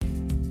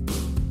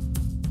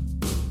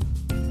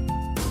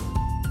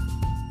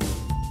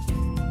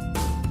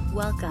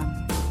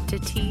Welcome to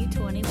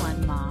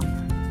T21Mom.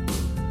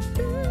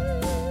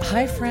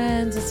 Hi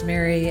friends, it's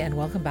Mary and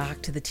welcome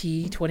back to the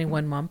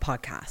T21Mom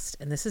podcast.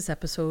 And this is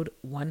episode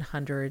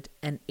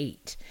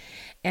 108.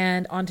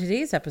 And on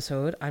today's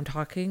episode, I'm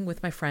talking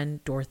with my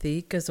friend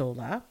Dorothy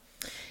Gazzola.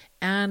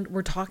 And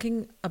we're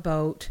talking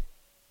about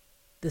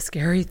the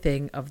scary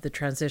thing of the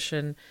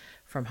transition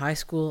from high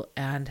school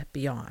and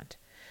beyond.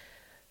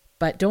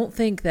 But don't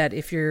think that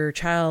if your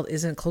child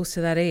isn't close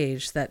to that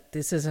age, that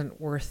this isn't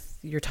worth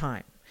your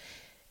time.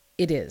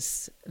 It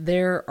is.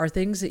 There are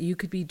things that you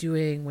could be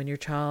doing when your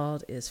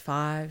child is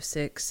 5,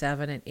 6,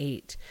 7, and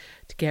 8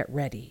 to get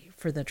ready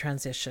for the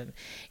transition.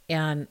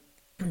 And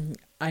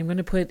I'm going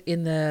to put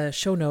in the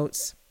show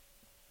notes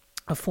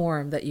a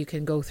form that you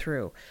can go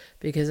through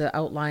because it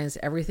outlines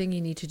everything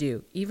you need to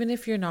do. Even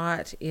if you're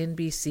not in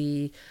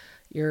BC,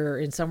 you're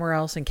in somewhere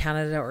else in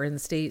Canada or in the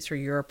States or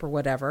Europe or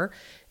whatever,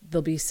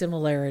 there'll be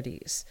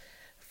similarities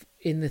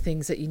in the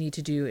things that you need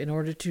to do in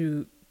order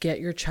to get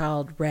your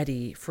child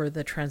ready for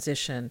the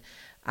transition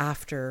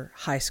after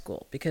high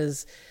school,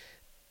 because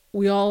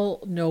we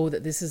all know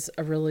that this is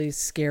a really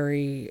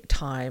scary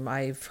time.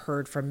 I've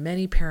heard from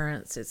many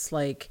parents, it's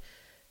like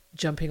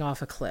jumping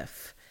off a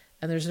cliff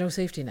and there's no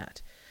safety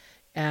net.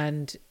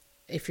 And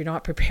if you're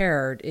not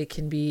prepared, it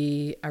can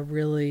be a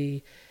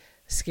really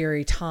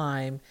scary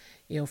time,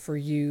 for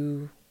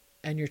you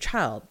and your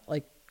child,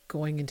 like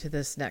going into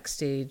this next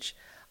stage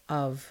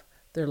of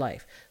their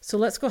life. So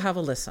let's go have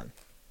a listen.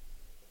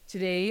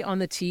 Today on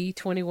the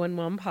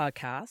T21Mom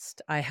podcast,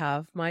 I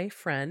have my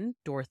friend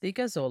Dorothy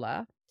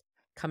Gazzola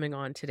coming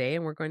on today,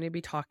 and we're going to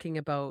be talking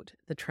about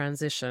the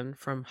transition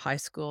from high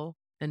school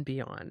and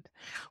beyond.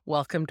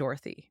 Welcome,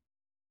 Dorothy.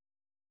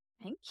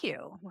 Thank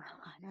you. Well,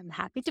 I'm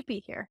happy to be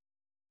here.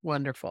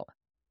 Wonderful.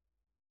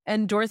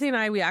 And Dorothy and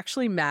I, we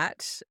actually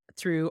met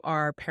through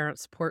our parent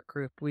support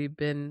group. We've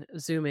been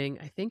Zooming.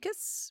 I think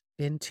it's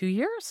been 2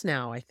 years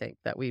now, I think,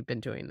 that we've been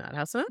doing that,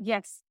 hasn't it?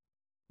 Yes.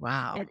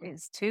 Wow. It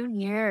is 2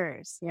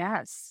 years.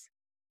 Yes.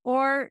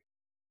 Or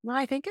No,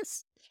 I think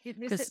it's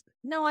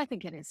no, I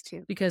think it is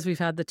 2. because we've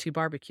had the 2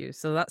 barbecues.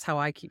 So that's how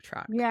I keep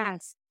track.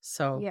 Yes.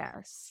 So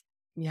Yes.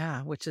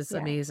 yeah, which is Yeah.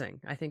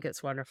 amazing. I think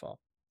it's wonderful.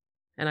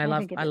 And I I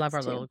think it love is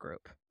our too. little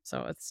group.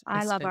 So I it's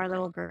love been our great.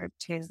 little group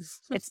too.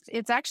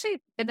 It's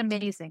actually been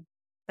amazing,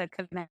 the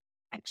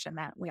connection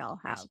that we all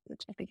have,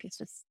 which I think is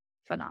just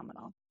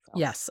phenomenal. So,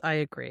 Yes, I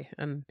agree.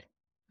 And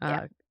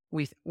yeah.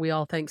 we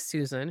all thank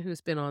Susan,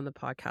 who's been on the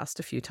podcast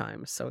a few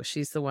times. So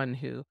she's the one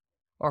who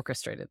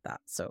orchestrated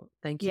that. So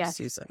thank you, Yes.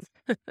 Susan.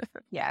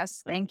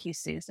 Yes. Thank you,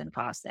 Susan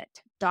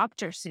Fawcett.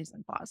 Dr.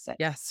 Susan Fawcett.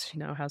 Yes, she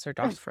now has her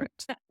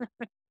doctorate.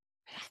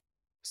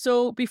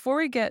 So before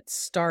we get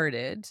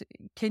started,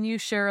 can you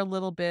share a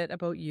little bit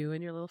about you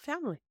and your little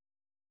family?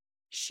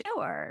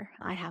 Sure.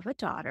 I have a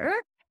daughter.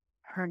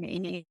 Her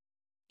name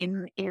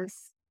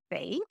is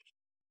Faith,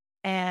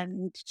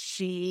 and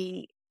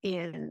she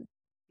is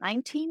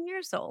 19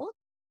 years old,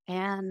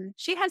 and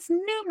she has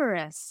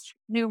numerous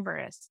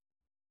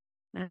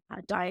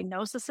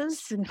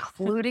diagnoses,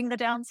 including the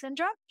Down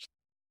syndrome.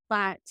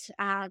 But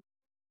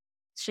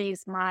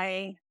she's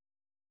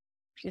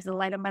the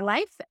light of my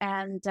life,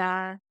 and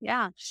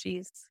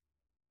she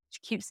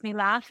keeps me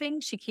laughing.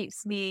 She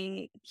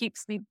keeping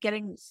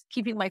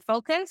my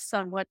focus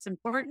on what's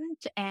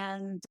important.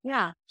 And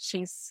yeah,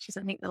 she's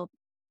a neat little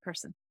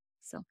person.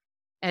 So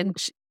And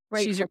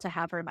grateful to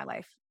have her in my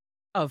life.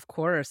 Of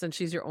course. And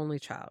she's your only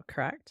child,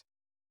 correct?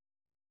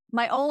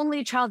 My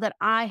only child that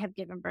I have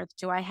given birth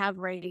to. I have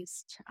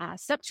raised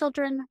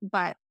stepchildren,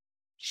 but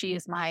she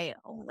is my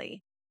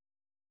only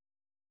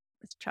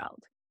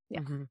child.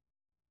 Yeah. Mm-hmm.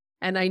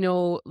 And I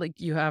know, like,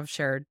 you have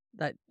shared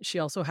that she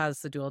also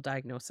has the dual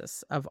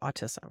diagnosis of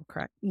autism,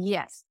 correct?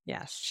 Yes.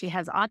 Yes. She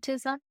has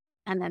autism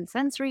and then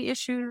sensory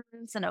issues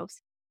and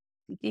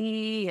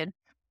OCD and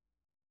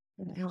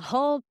a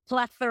whole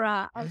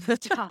plethora of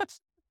stuff.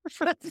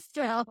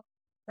 So,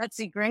 let's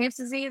see, Graves'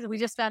 disease. We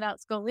just found out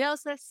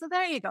scoliosis. So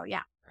there you go.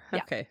 Yeah.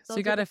 Okay. So Those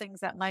you are got the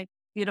things that my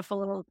beautiful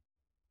little.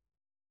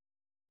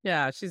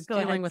 Yeah, she's Go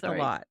dealing ahead, with sorry.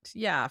 a lot.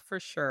 Yeah, for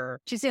sure.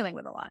 She's dealing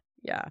with a lot.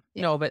 Yeah.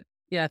 Yeah. No, but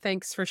yeah,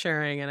 thanks for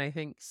sharing. And I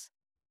think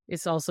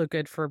it's also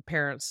good for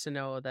parents to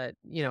know that,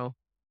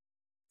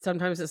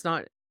 sometimes it's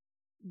not,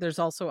 there's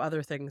also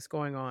other things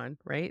going on,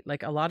 right?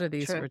 Like a lot of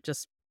these True. are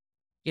just,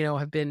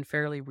 have been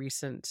fairly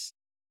recent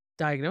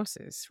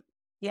diagnoses,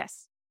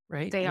 Yes,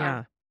 right? they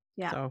are.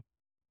 Yeah. So,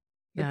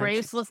 The yeah,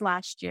 Graves was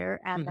last year,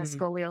 and the Mhm.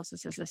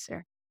 scoliosis is this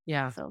year.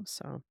 yeah.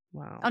 So,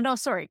 Wow. oh no,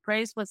 sorry,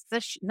 Graves was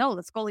no,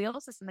 the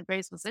scoliosis and the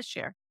Graves was this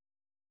year.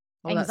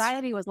 Oh, that's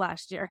Anxiety was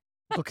last year.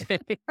 okay.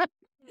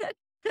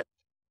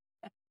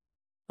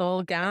 The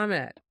whole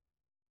gamut.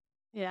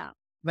 Yeah,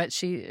 But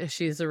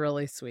she's a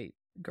really sweet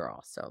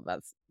girl. So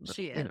that's,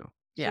 she is.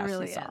 yeah, She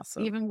really she's is.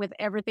 awesome. Even with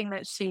everything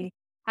that she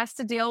has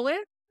to deal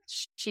with,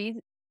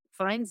 she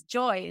finds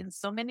joy in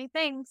so many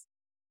things.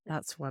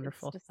 That's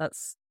wonderful. just-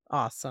 That's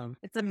awesome.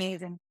 It's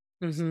amazing.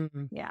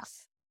 Mm-hmm. Yeah.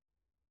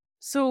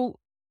 So,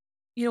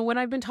 when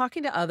I've been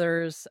talking to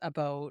others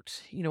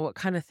about, what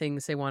kind of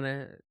things they want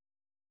to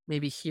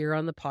maybe hear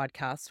on the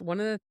podcast, one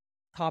of the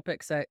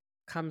topics that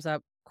comes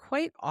up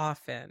quite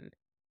often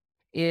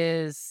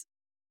is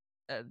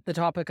the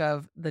topic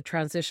of the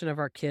transition of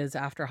our kids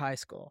after high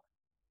school,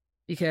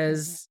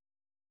 Mhm. because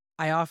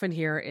I often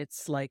hear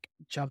it's like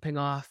jumping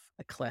off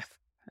a cliff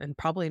and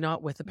probably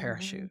not with a Mhm.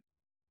 parachute.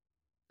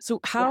 So,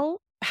 Yeah. how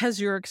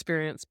has your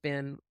experience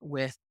been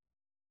with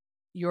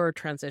your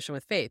transition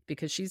with Faith?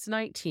 Because she's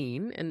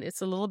 19 and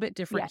it's a little bit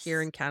different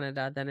here Yes. in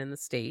Canada than in the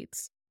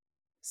States.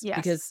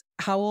 Yes. Because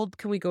how old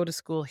can we go to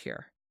school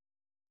here?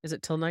 Is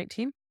it till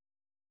 19?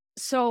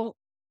 So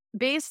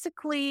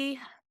basically,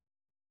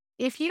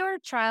 if your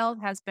child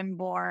has been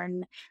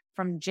born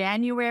from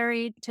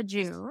January to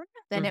June,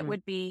 then it Hmm.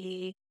 would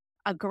be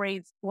a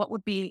grade, what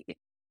would be,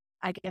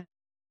 I guess,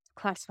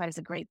 classified as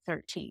a grade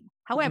 13.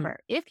 Hmm. However,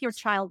 if your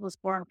child was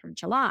born from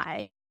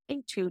July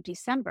to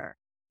December,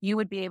 you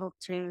would be able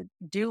to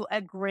do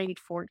a grade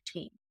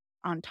 14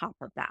 on top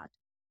of that.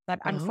 But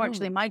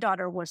unfortunately, Oh, my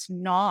daughter was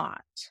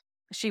not.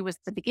 She was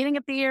the beginning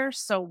of the year,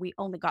 so we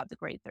only got the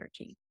grade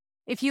 13.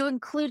 If you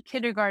include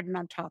kindergarten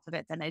on top of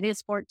it, then it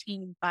is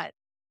 14.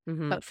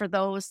 hmm, But for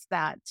those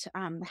that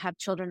have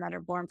children that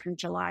are born from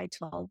July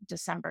till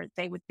December,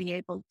 they would be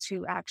able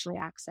to actually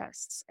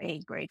access a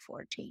grade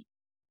 14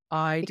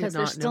 I did because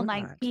they're not still know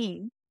that.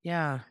 19.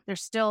 Yeah, They're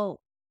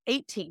still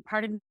 18,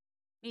 pardon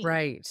me,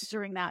 right.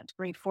 during that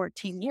grade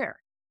 14 year.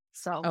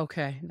 So,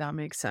 Okay, that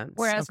makes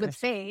sense. whereas Okay. with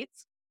Faith,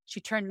 she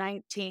turned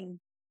 19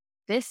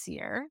 this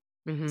year.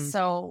 Hmm.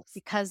 So,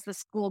 because the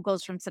school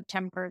goes from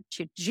September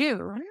to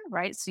June,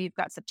 right? So you've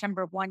got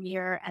September of one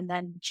year and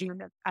then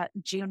June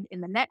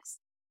in the next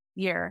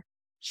year.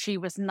 She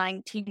was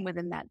 19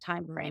 within that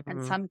time frame.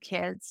 And Hmm. some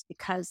kids,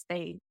 because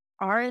they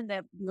are in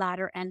the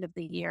latter end of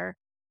the year,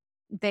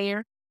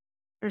 they're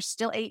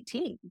still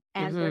 18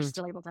 and they're Hmm.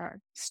 still able to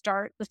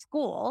start the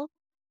school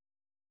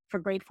for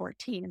grade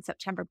 14 in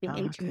September, being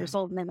 18 years Okay.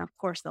 old. And then, of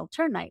course, they'll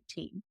turn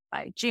 19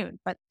 by June,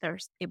 but they're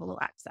able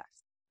to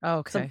access.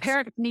 So Okay.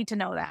 parents need to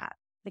know that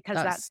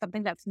because that's That's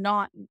something that's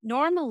not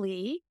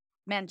normally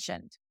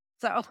mentioned.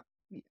 So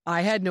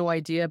I had no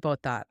idea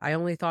about that. I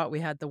only thought we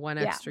had the one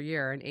yeah. extra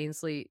year, and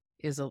Ainsley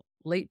is a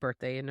late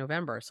birthday in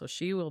November, so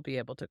she will be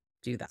able to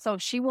do that. So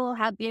she will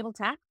be able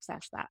to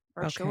access that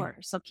for Okay. sure.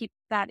 So keep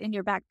that in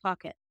your back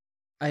pocket.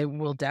 I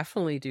will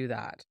definitely do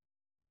that.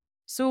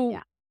 So,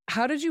 Yeah.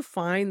 how did you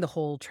find the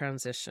whole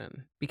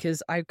transition?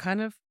 Because I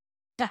kind of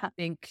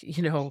think,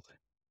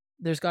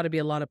 there's got to be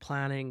a lot of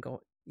planning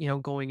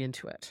going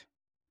into it.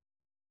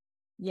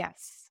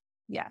 Yes.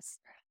 Yes.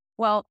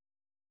 Well,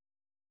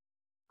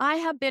 I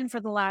have been for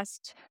the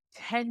last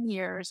 10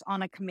 years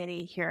on a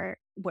committee here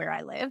where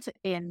I live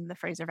in the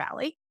Fraser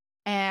Valley,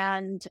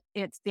 and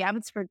it's the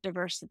Abbotsford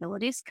Diverse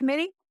Abilities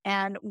Committee.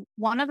 And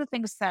one of the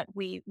things that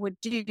we would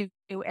do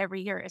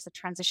every year is a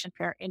transition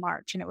fair in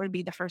March, and it would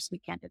be the first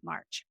weekend in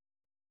March.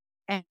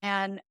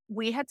 And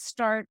we had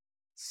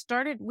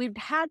we'd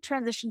had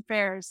transition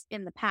fairs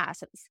in the past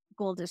that the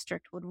school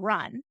district would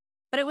run,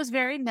 but it was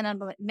very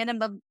minimally,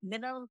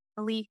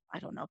 I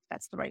don't know if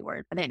that's the right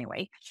word, but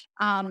anyway,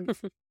 um,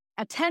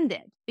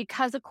 attended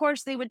because of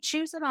course they would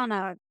choose it on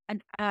a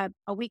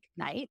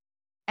weeknight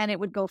and it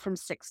would go from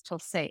 6 till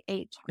say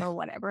 8 or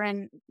whatever.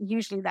 And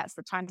usually that's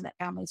the time that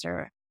families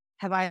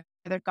have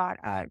either got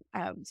a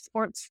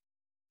sports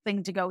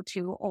thing to go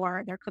to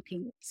or they're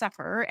cooking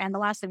supper. And the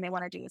last thing they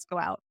want to do is go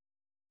out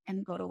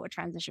and go to a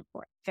transition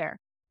fair.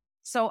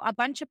 So a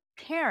bunch of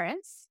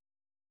parents,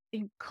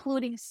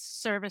 including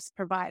service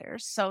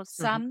providers. So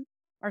Mhm. some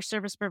are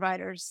service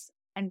providers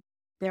and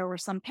there were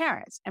some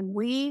parents. And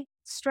we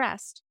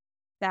stressed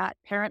that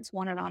parents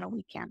want it on a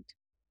weekend.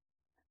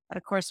 But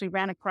of course, we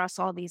ran across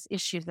all these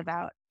issues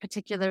about,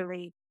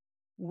 particularly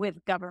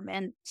with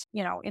government,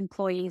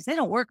 employees, they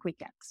don't work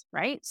weekends,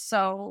 right?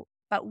 So,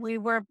 but we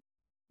were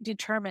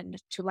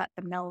determined to let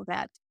them know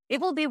that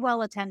it will be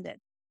well attended.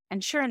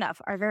 And sure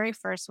enough, our very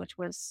first, which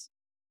was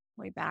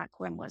way back,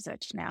 when was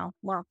it now?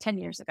 Well, 10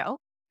 years ago,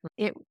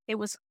 it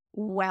was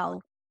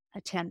well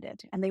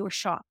attended and they were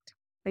shocked.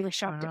 They were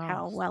shocked at Wow.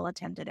 how well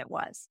attended it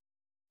was.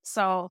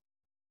 So,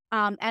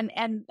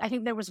 and I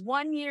think there was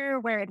one year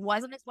where it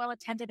wasn't as well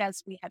attended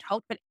as we had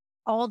hoped, but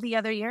all the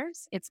other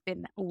years it's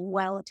been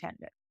well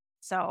attended.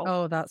 So,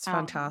 Oh, that's um,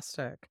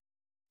 fantastic.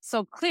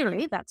 so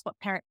clearly that's what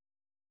parents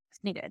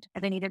needed.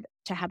 And they needed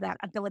to have that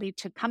ability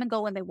to come and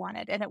go when they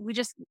wanted. And we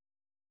just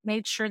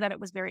made sure that it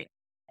was very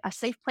a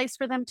safe place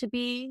for them to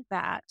be,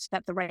 that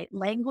the right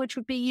language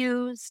would be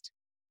used.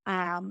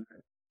 Um,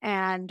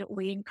 and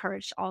we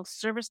encouraged all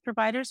service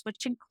providers,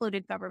 which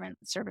included government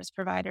service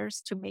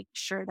providers, to make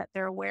sure that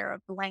they're aware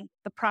of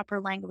the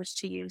proper language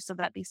to use so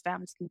that these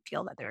families can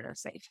feel that they're in a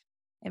safe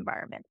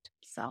environment.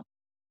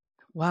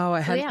 Wow, I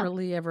So hadn't yeah.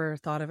 really ever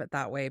thought of it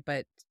that way,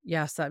 but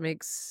yes, that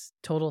makes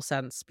total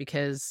sense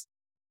because,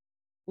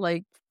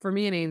 like, for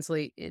me and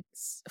Ainsley,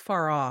 it's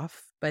far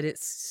off, but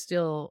it's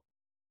still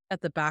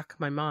at the back of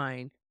my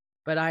mind.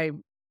 But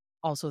I'm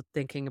also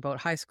thinking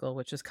about high school,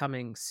 which is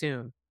coming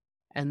soon,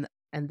 and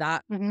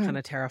that Mhm. kind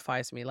of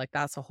terrifies me. Like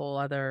that's a whole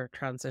other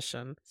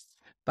transition.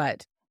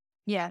 But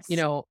you Yes.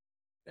 know,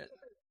 uh,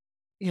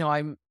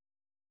 I'm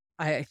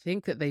I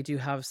think that they do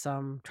have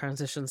some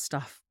transition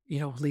stuff,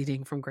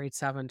 leading from grade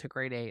 7 to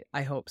grade 8.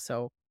 I hope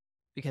so,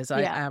 because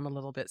I Yeah. am a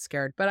little bit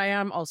scared, but I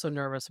am also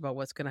nervous about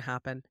what's gonna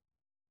happen,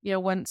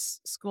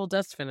 once school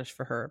does finish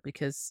for her,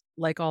 because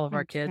like all of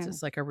our kids, Mhm.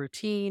 it's like a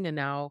routine, and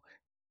now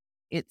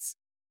it's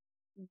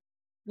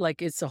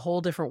like it's a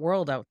whole different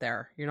world out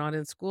there. You're not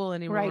in school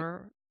Right.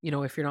 anymore,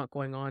 if you're not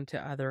going on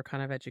to other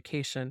kind of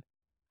education.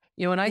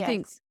 And I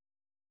think, Yes.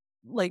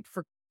 like,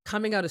 for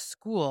coming out of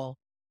school,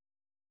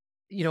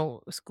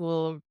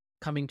 school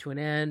coming to an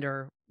end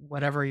or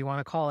whatever you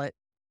wanna call it,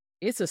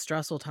 it's a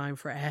stressful time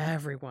for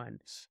everyone.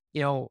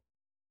 You know,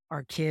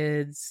 our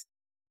kids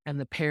and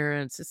the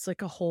parents, it's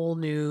like a whole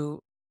new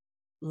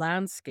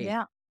landscape.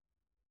 Yeah.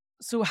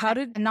 So how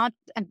did And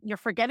you're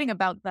forgetting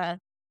about the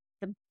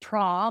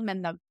prom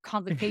and the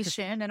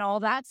convocation and all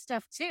that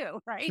stuff too,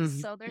 right?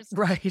 Mhm. So there's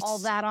all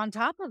Right. that on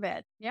top of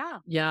it. Yeah.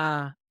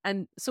 Yeah.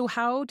 And so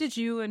how did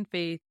you and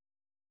Faith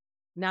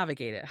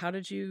navigate it? How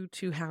did you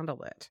 2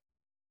 handle it?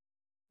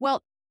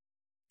 Well,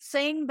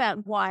 saying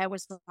that why I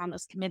was on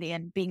this committee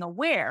and being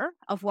aware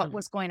of what Mhm.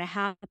 was going to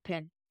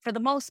happen for the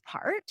most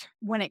part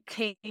when it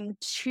came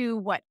to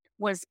what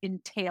was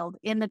entailed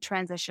in the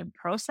transition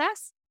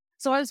process.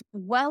 So I was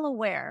well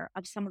aware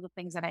of some of the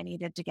things that I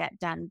needed to get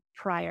done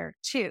prior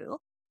to.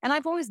 And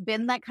I've always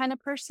been that kind of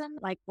person.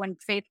 Like when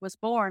Faith was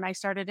born, I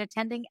started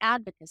attending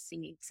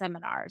advocacy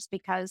seminars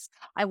because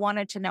I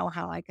wanted to know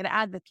how I could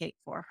advocate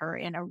for her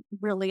in a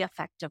really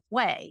effective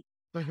way.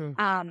 Mhm.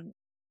 Um,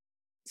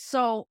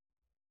 so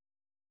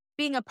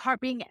being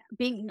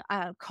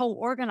a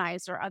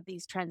co-organizer of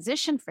these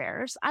transition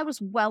fairs, I was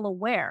well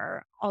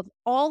aware of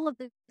all of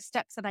the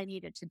steps that I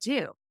needed to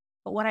do.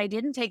 But what I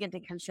didn't take into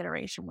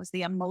consideration was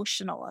the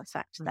emotional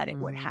effect that it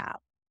would Mhm. have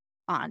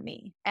on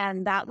me.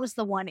 And that was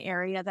the one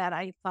area that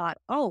I thought,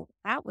 oh,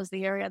 that was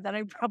the area that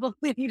I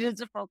probably needed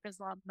to focus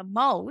on the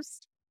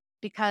most.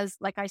 Because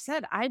like I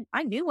said,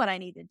 I knew what I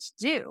needed to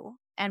do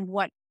and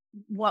what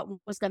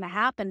was going to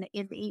happen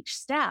in each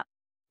step,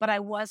 but I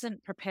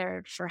wasn't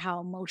prepared for how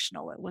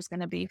emotional it was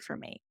going to be for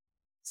me.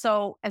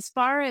 So as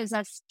far as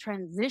us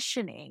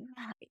transitioning,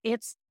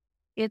 it's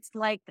it's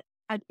like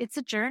it's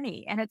a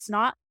journey, and it's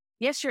not,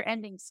 yes, you're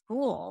ending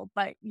school,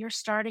 but you're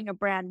starting a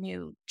brand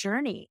new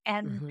journey.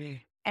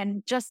 Mhm.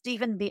 And just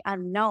even the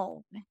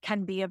unknown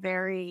can be a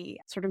very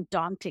sort of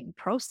daunting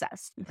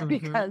process Mhm.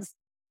 because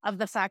of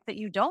the fact that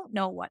you don't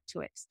know what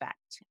to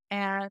expect.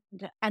 And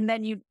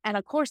then and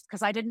of course,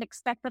 because I didn't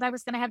expect that I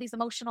was going to have these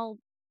emotional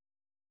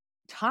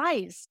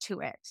ties to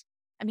it.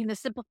 I mean, the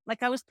simple,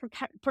 like I was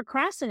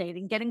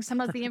procrastinating getting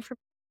some of the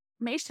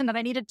information that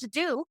I needed to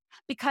do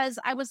because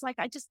I was like,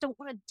 I just don't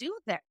want to do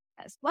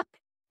this. What?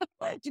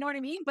 Do you know what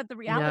I mean? But the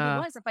reality Yeah.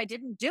 was, if I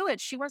didn't do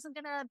it, she wasn't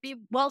going to be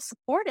well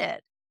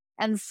supported.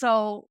 And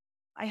so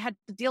I had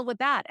to deal with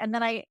that. And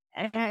then I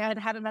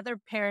had another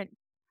parent,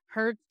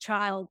 her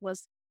child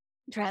was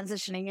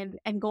transitioning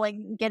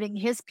and getting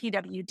his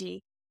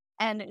PWD.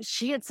 And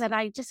she had said,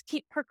 I just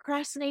keep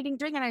procrastinating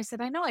doing it. I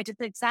said, I know, I did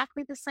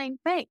exactly the same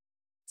thing.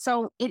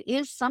 So it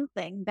is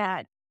something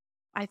that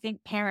I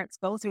think parents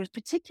go through,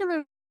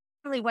 particularly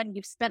when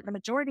you've spent the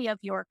majority of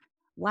your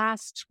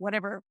last,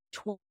 whatever,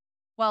 12,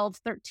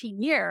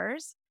 13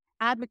 years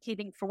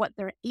advocating for what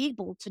they're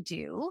able to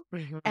do.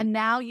 Mhm. And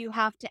now you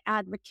have to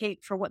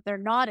advocate for what they're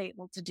not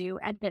able to do.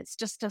 And it's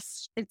just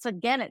it's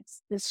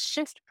this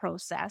shift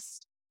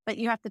process, but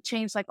you have to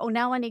change, like, oh,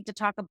 now I need to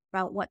talk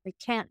about what they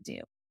can't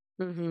do.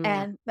 Mhm.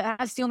 And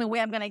that's the only way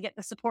I'm going to get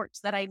the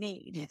supports that I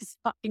need is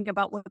talking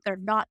about what they're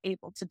not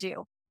able to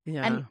do.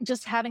 And Yeah.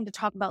 just having to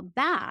talk about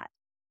that,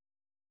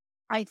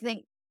 I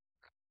think,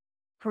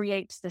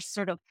 creates this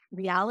sort of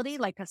reality,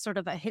 like a sort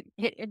of a hit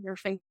in your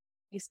face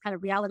kind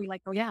of reality,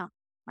 like, oh yeah,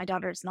 my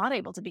daughter is not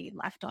able to be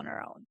left on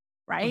her own.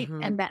 Right.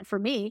 Mhm. And that for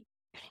me,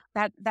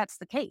 that's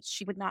the case.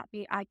 She would not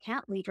be, I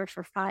can't leave her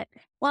for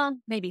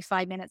maybe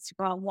 5 minutes to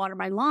go out and water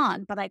my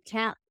lawn, but I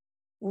can't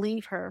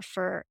leave her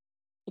for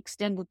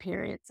extended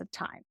periods of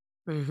time.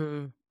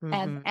 Mhm.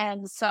 Mhm.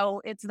 And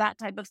so it's that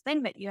type of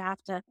thing that you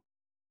have to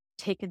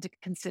take into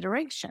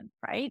consideration,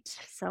 right?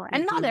 So,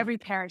 and not Mhm. every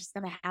parent is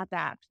going to have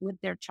that with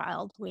their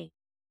child with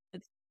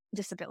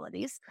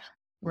disabilities,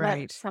 but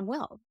Right. some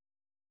will.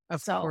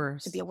 Of So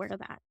to be course. aware of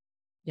that.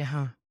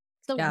 Yeah.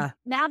 So Yeah.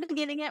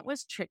 navigating it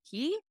was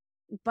tricky,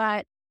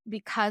 but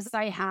because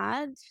I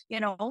had,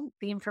 the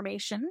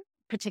information,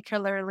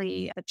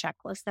 particularly the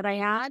checklist that I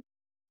had,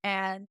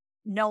 and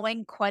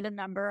knowing quite a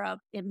number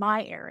of in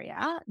my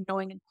area,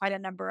 knowing quite a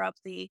number of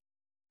the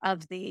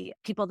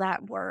people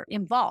that were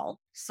involved.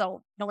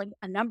 So knowing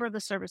a number of the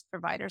service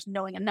providers,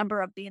 knowing a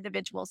number of the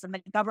individuals in the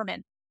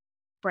government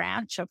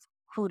branch of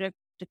who to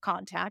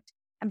contact.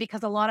 And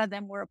because a lot of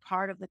them were a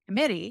part of the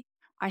committee,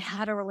 I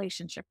had a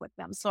relationship with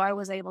them. So I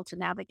was able to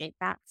navigate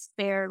that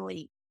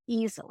fairly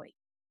easily.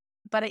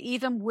 But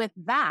even with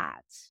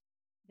that,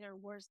 there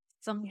were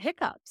some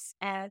hiccups,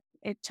 and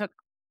it took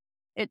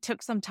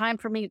some time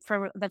for me,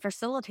 for the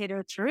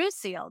facilitator through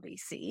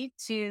CLDC,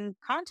 to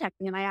contact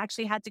me. And I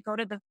actually had to go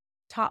to the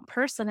top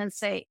person and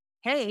say,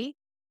 hey,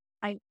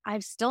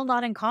 I'm still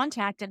not in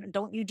contact. And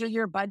don't you do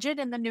your budget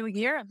in the new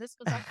year? And this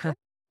was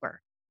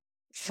October.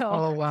 So,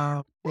 Oh,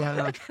 wow.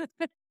 Yeah.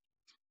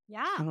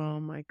 yeah, Oh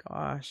my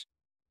gosh.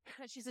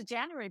 because she's a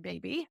January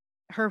baby.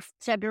 Her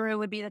February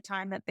would be the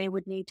time that they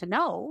would need to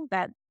know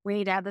that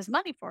we'd have this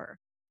money for her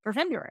for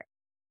February.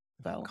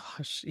 So,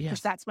 Gosh. because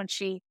Yes. that's when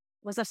she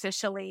was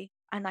officially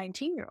a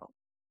 19-year-old.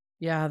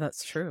 Yeah,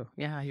 that's true.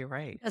 Yeah, you're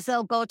right. Because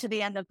they'll go to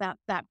the end of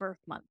that birth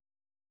month.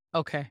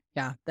 Okay.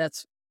 Yeah,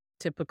 that's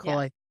typical.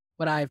 Yeah.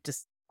 What I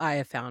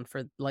have found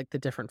for like the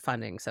different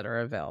fundings that are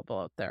available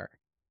out there.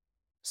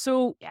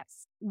 So,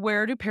 Yes.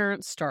 where do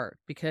parents start?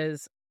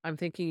 Because I'm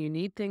thinking you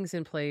need things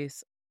in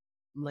place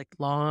like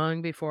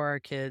long before our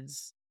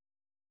kids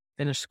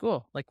finish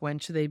school. Like, when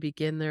should they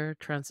begin their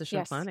transition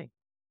Yes. planning?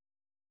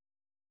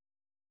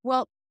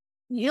 Well,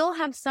 you'll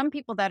have some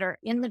people that are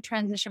in the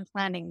transition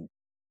planning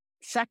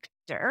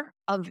sector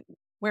of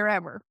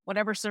wherever,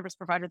 whatever service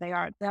provider they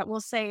are, that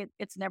will say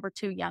it's never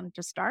too young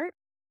to start.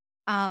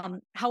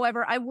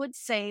 However, I would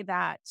say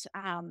that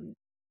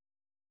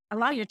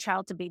allow your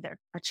child to be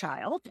a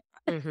child,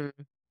 Hmm.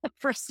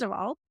 first of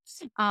all.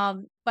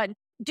 But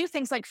do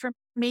things like for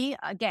me,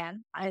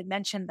 again, I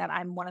mentioned that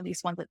I'm one of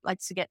these ones that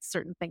likes to get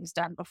certain things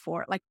done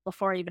before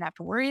I even have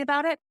to worry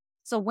about it.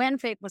 So when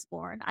Faith was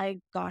born,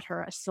 I got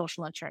her a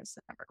social insurance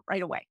number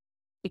right away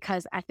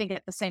because I think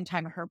at the same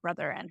time her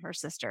brother and her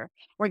sister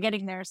were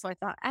getting there. So I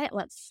thought,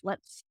 let's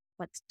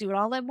do it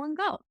all in one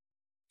go.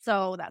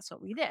 So that's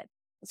what we did.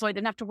 So I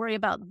didn't have to worry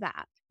about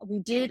that. We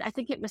did, I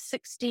think it was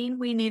 16.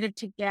 We needed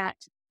to get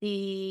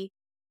the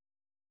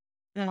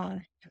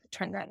I'm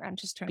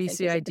just trying to think. Is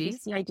it the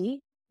BCID?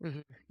 BCID? Hmm.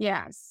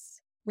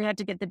 Yes. We had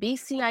to get the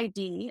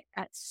BCID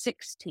at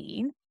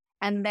 16.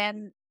 And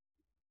then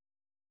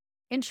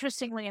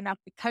interestingly enough,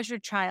 because your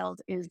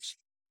child is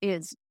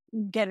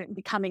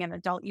becoming an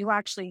adult,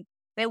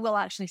 they will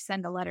actually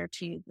send a letter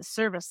to the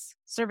service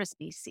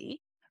BC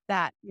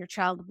that your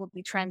child will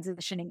be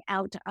transitioning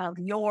out of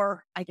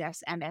your, I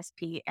guess,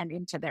 MSP and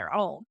into their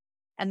own.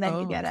 And then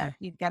Oh, okay.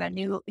 you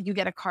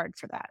get a card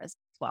for that as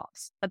well.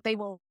 But they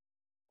will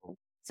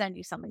send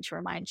you something to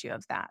remind you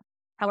of that.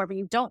 However,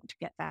 you don't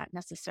get that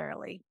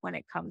necessarily when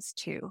it comes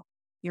to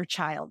your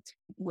child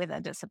with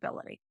a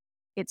disability.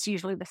 It's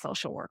usually the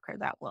social worker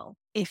that will,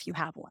 if you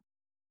have one.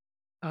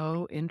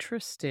 Oh,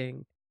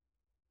 interesting.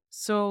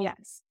 So,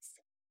 Yes.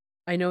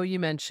 I know you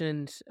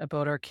mentioned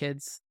about our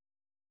kids,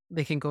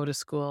 they can go to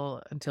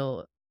school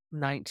until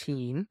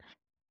 19.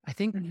 I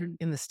think Mhm.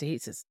 in the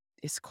States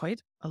it's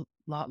quite a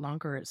lot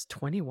longer. It's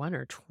 21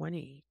 or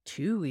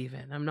 22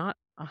 even. I'm not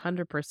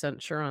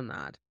 100% sure on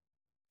that.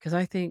 Because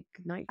I think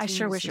I 19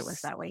 sure is wish it was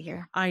just that way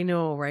here. I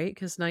know, right?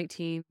 Because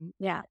 19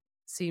 Yeah.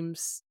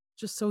 seems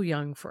just so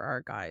young for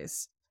our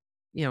guys,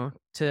 Yeah.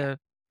 to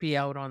be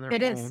out on their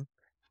It is. own.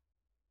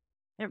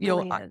 It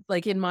really is.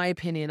 Like, in my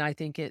opinion, I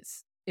think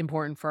it's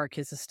important for our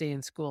kids to stay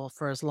in school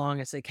for as long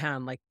as they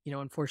can. Like,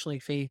 unfortunately,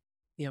 Faith,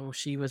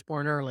 she was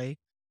born early.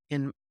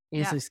 In Yeah.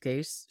 Ainsley's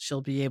case,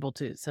 she'll be able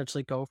to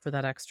essentially go for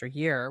that extra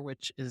year,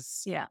 which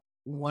is Yeah.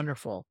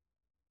 wonderful.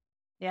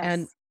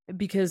 And Yes.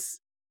 because,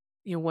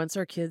 once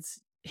our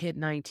kids hit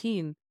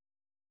 19,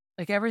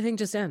 like, everything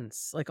just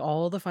ends. Like,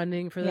 all the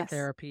funding for the Yes.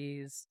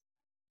 therapies,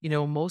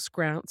 most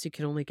grants you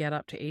can only get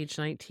up to age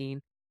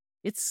 19.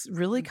 It's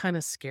really Mhm.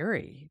 kinda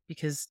scary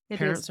because It is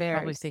parents are very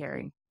probably thinking,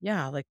 scary.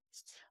 "Yeah, like,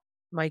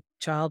 my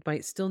child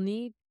might still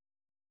need,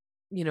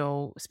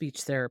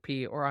 speech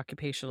therapy or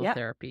occupational Yep.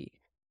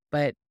 therapy."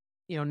 But,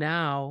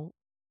 now,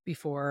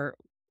 before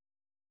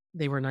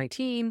they were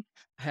 19,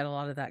 I had a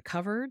lot of that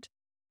covered,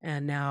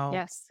 and now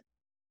Yes.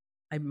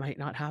 I might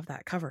not have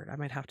that covered. I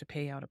might have to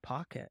pay out of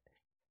pocket.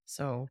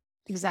 So,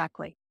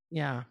 Exactly.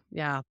 yeah,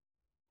 yeah.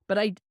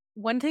 But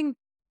one thing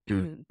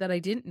that I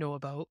didn't know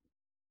about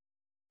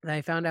that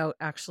I found out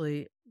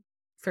actually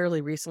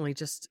fairly recently,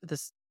 just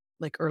this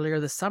like earlier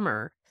this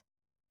summer,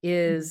 Mhm.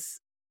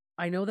 is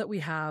I know that we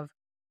have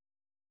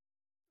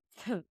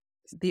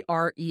the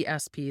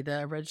RESP,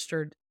 the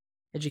Registered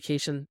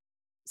Education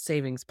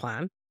Savings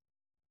Plan.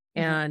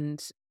 Mhm.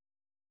 And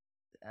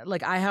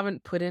like I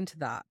haven't put into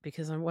that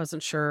because I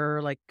wasn't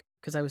sure, like,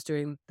 because I was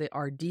doing the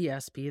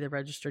RDSP, the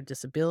Registered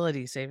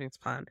Disability Savings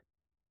Plan.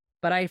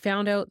 But I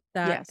found out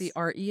that the Yes.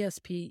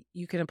 RESP,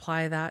 you can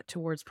apply that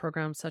towards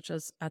programs such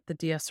as at the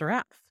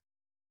DSRF,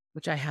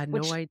 which I had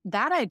no Which idea.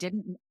 that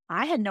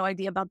I had no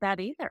idea about that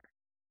either.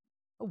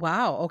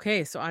 Wow.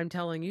 Okay. So I'm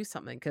telling you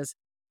something because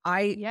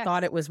I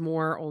thought Yes. it was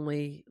more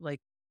only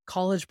like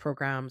college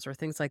programs or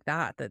things like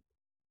that,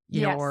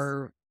 Yes.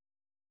 or,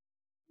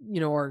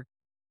 or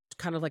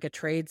kind of like a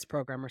trades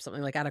program or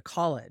something like out of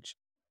college.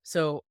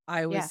 So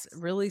I was Yes.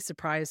 really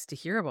surprised to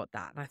hear about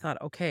that. And I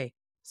thought, okay,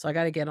 so I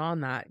got to get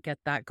on that, get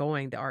that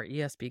going, the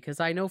RESP, because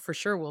I know for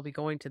sure we'll be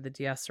going to the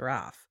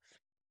DSRF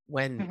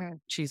when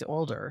Mhm. she's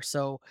older.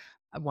 So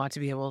I want to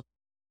be able,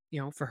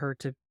 for her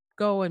to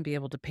go and be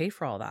able to pay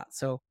for all that.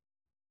 So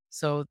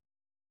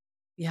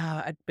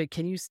yeah, but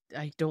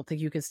I don't think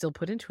you can still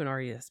put into an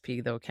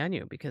RESP though, can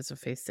you? Because of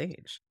Faith's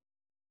age.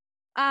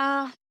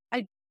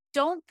 I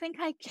don't think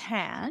I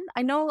can.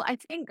 I know, I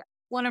think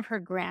one of her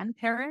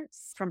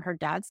grandparents from her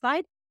dad's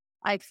side,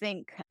 I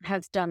think,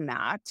 has done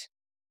that.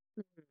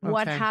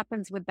 What Okay.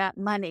 happens with that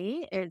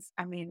money is,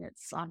 I mean,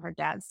 it's on her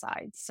dad's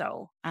side.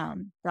 So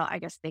I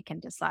guess they can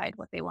decide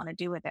what they want to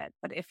do with it.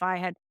 But if I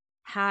had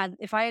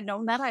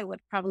known that, I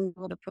would probably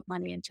would have put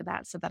money into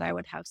that so that I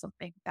would have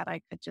something that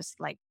I could just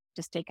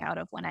take out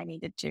of when I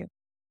needed to,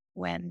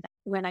 when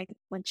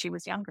she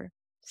was younger.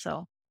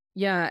 So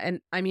Yeah,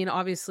 and I mean,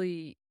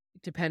 obviously,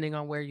 depending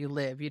on where you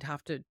live, you'd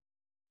have to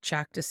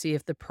check to see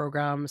if the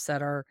programs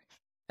that are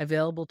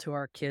available to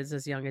our kids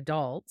as young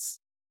adults,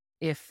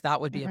 if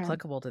that would be mhm,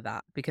 applicable to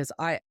that. Because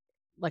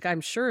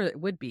I'm sure it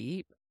would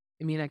be.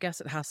 I mean, I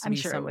guess it has to I'm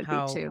be sure it would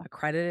be somehow too.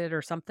 accredited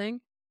or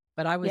something.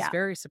 But I was Yeah.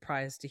 very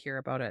surprised to hear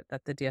about it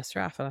at the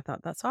DSRF, and I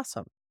thought that's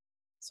awesome.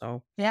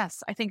 So,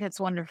 Yes. I think it's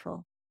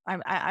wonderful.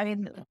 I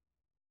mean,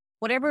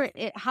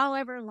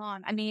 however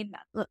long, I mean,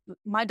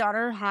 my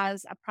daughter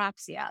has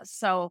apraxia,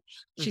 so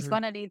she's mhm,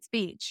 going to need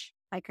speech.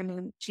 Like, I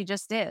mean, she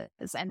just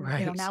is. And,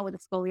 right. now with the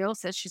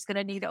scoliosis, she's going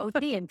to need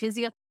OT and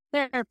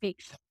physiotherapy.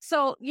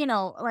 So,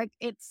 like,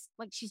 it's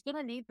like she's going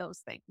to need those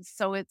things.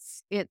 So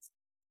it's,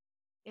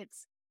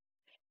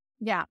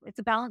 yeah, it's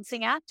a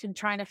balancing act and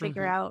trying to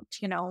figure Mhm, out,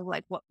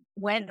 like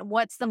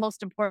what's the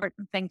most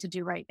important thing to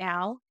do right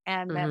now,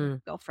 and then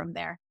mhm, go from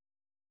there.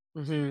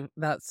 mhm.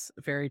 That's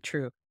very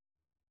true.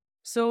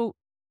 So,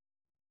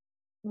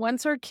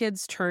 once our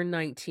kids turn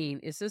 19,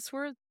 is this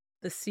where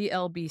the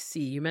CLBC,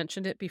 you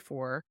mentioned it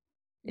before,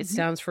 it Hmm.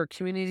 stands for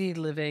Community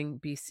Living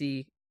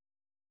BC,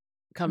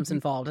 comes Hmm.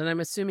 involved? And I'm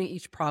assuming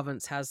each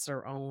province has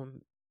their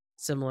own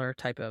similar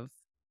type of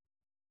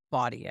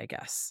body, I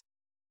guess.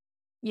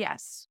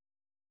 Yes.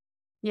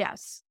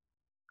 Yes.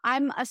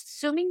 I'm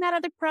assuming that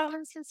other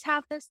provinces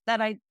have this,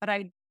 but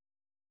I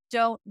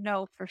don't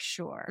know for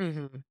sure.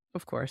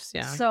 Of course,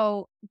 yeah.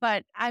 So,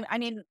 but I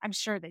mean, I'm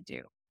sure they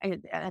do.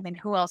 I mean,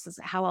 how else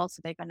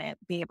are they going to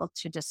be able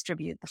to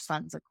distribute the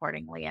funds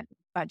accordingly and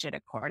budget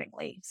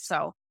accordingly?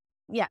 So,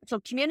 yeah. So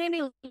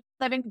community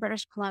living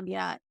British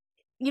Columbia,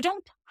 you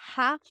don't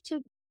have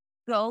to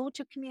go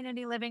to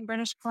community living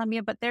British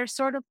Columbia, but they're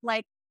sort of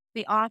like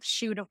the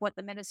offshoot of what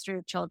the Ministry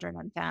of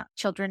Children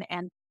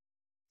and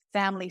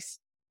Family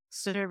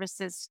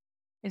Services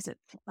is.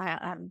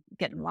 I'm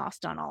getting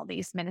lost on all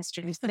these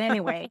ministries, but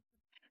anyway,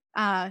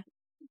 uh,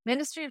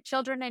 Ministry of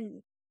Children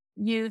and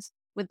Youth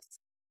with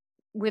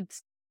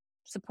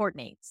support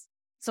needs.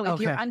 So if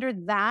you're Okay. under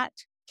that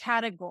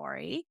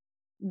category,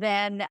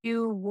 then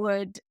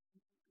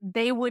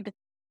they would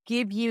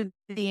give you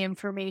the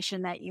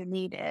information that you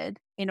needed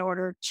in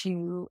order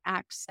to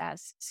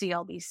access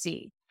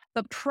CLBC.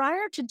 But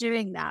prior to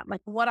doing that,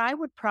 like what I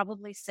would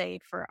probably say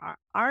for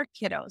our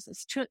kiddos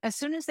is as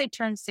soon as they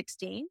turn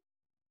 16,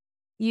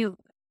 you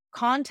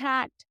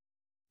contact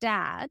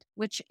DAD,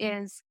 which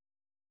is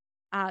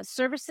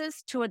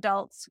Services to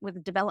Adults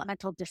with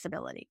Developmental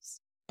Disabilities.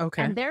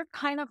 Okay. And they're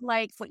kind of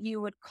like what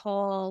you would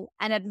call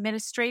an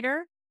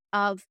administrator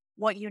of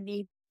what you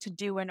need to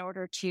do in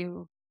order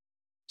to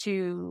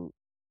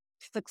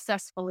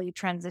successfully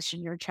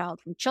transition your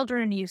child from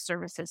children and youth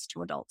services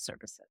to adult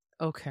services.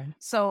 Okay.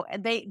 So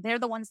they're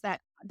the ones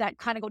that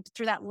kind of go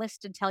through that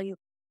list and tell you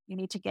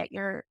need to get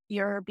your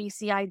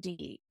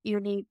BCID. You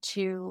need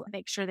to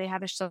make sure they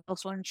have a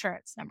social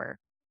insurance number.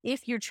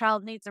 If your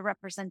child needs a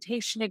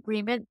representation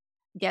agreement,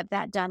 get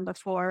that done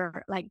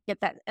before, like get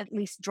that at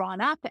least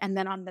drawn up. And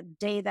then on the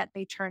day that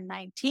they turn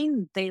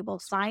 19, they will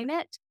sign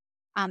it.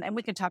 And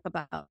we can talk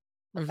about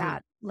Mhm.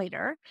 that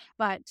later.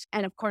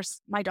 And of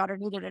course, my daughter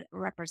needed a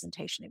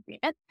representation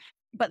agreement.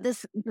 But the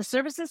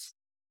services,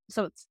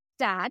 so it's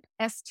STAD,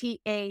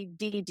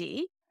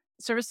 STADD,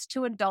 Service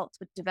to Adults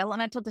with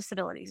Developmental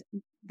Disabilities.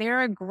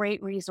 They're a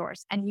great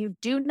resource, and you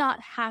do not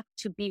have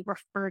to be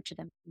referred to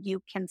them.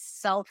 You can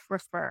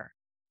self-refer.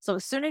 So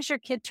as soon as your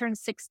kid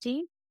turns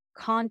 16,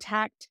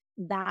 contact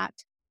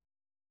that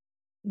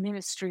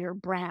ministry or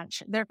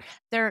branch. They're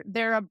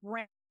a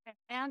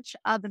branch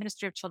of the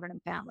Ministry of Children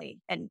and Family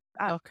and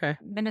Okay.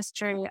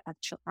 Ministry of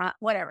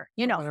whatever,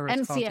 Whatever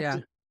it's called,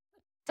 yeah. MCFD.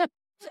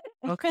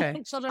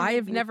 Okay. Children I and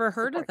have Youth never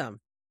heard of Support.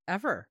 them,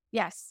 ever.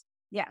 Yes,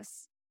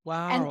 yes.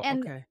 Wow, And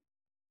okay.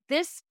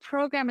 this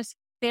program is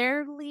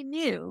fairly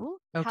new.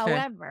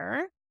 Okay.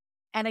 However,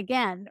 and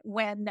again,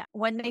 when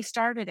they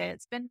started it,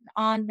 it's been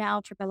on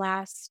now for the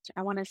last,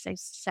 I want to say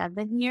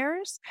 7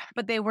 years,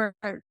 but they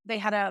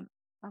had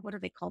what do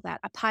they call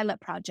that? A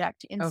pilot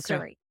project in Okay.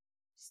 Surrey.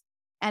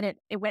 And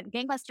it went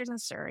gangbusters in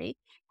Surrey.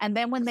 And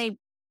then when they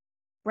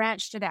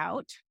branched it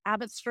out,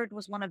 Abbotsford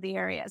was one of the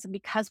areas. And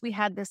because we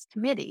had this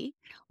committee,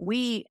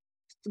 we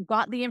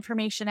got the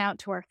information out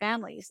to our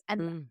families,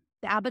 and Mm.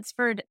 the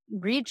Abbotsford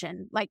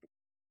region, like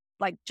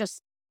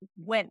just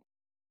went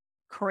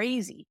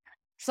crazy.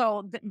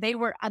 So they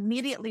were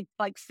immediately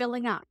like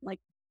filling up like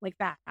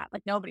that,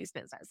 like nobody's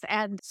business.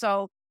 And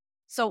so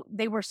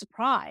they were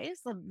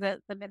surprised.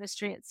 The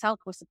ministry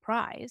itself was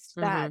surprised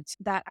Mhm.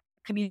 that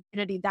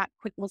community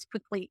was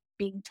quickly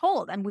being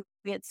told. And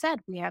we had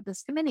said we have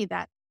this committee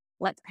that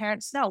lets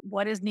parents know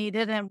what is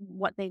needed and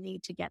what they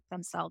need to get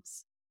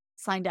themselves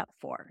signed up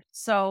for.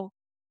 So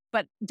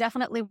but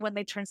definitely when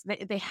they turn,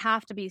 they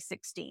have to be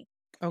 16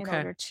 in Okay.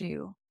 order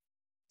to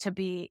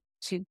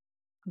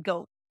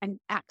go and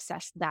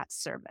access that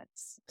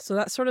service. So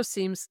that sort of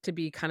seems to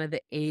be kind of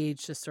the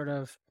age to sort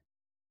of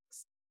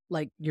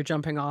like your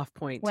jumping off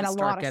point When to a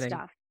start lot of getting,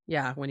 stuff,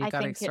 yeah, when you I got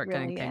to think it start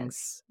getting really is.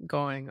 things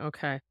going.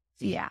 Okay.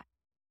 Yeah.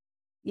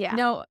 Yeah.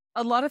 Now,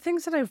 a lot of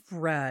things that I've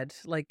read,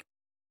 like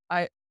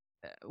I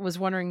was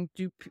wondering,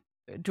 do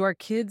our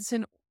kids,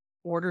 in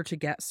order to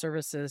get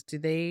services, do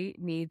they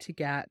need to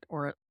get,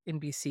 or in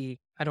BC,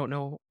 I don't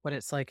know what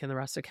it's like in the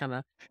rest of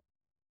Canada,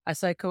 a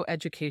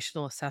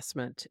psychoeducational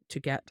assessment to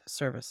get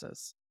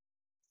services?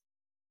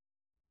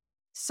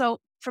 So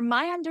from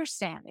my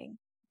understanding,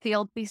 the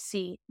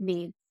LBC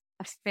needs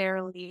a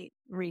fairly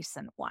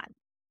recent one.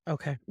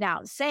 Okay.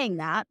 Now, saying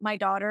that, my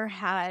daughter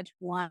had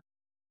one,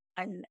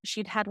 and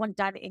she'd had one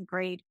done in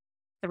grade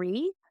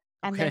 3,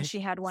 and then Okay.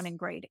 she had one in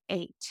grade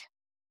 8.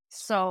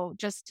 So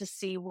just to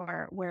see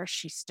where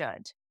she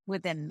stood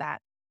within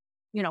that,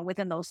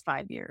 within those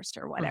 5 years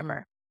or Mhm.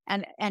 whatever.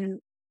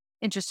 And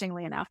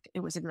interestingly enough,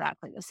 it was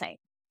exactly the same.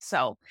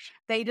 So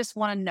they just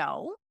want to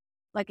know,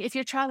 like, if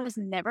your child has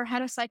never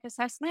had a psych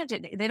assessment,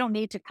 they don't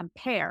need to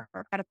compare.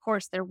 But of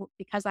course,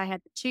 because I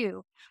had the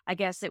 2, I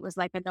guess it was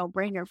like a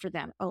no-brainer for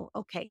them. Oh,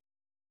 okay.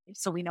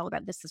 So we know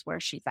that this is where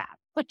she's at,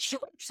 but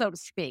so to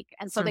speak.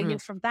 And so they knew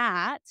Mhm. from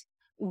that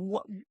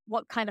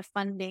what kind of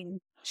funding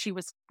she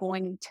was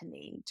going to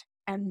need.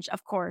 And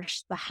of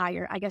course, the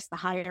higher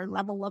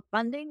level of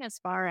funding, as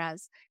far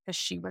as, because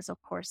she was,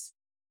 of course,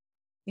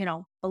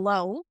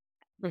 below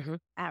Mhm.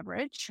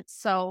 average.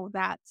 So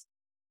that's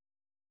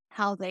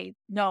how they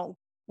know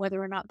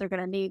whether or not they're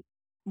going to need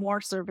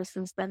more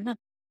services than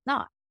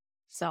not.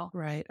 So,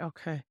 Right.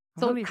 Okay. I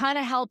so don't it even. kind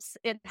of helps.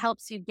 It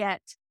helps you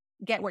get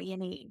what you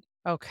need,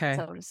 Okay.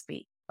 so to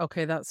speak.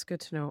 Okay, that's good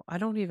to know. I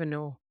don't even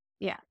know.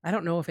 Yeah. I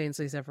don't know if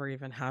Ainsley's ever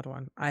even had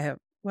one. I have.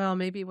 Well,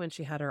 maybe when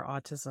she had her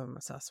autism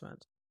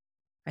assessment.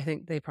 I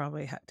think they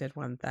probably did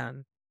one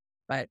then.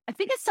 But I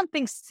think it's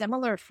something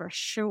similar for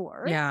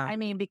sure. yeah, I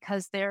mean,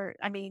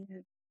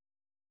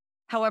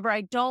 however,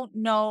 I don't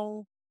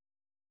know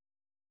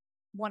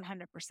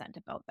 100%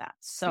 about that.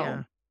 So,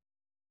 yeah.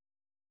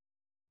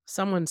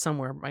 Someone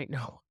somewhere might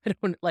know. I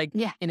don't like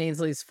yeah, in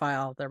Ainsley's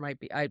file. There might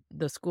be.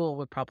 The school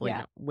would probably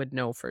yeah, would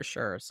know for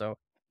sure. So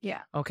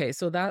yeah. okay,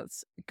 so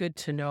that's good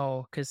to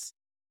know because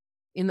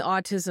in the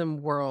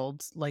autism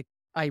world, like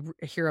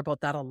hear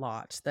about that a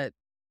lot. That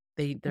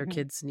their Mhm.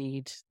 kids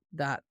need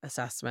that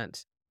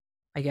assessment,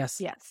 I guess,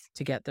 Yes,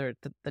 to get the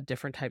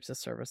different types of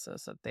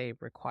services that they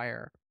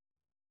require.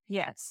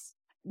 yes.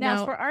 Now,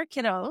 Now, for our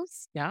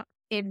kiddos yeah.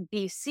 in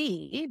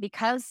BC,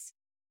 because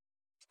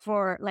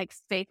for like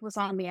Faith was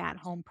on the at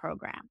home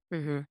program,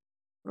 Mhm.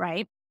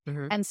 right?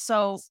 Mhm. And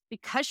so,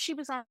 because she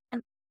was on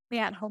the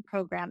at home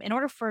program, in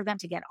order for them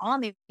to get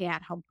on the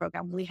at home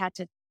program, we had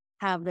to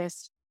have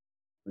this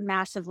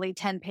massively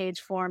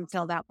 10-page form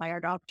filled out by our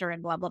doctor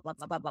and blah, blah, blah,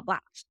 blah, blah, blah, blah.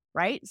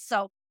 Right.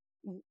 So,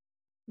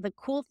 the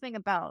cool thing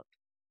about,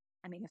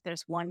 if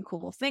there's one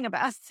cool thing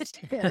about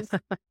it, is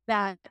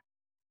that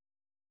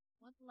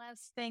one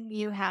less thing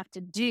you have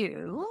to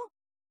do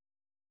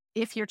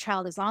if your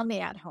child is on the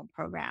at home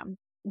program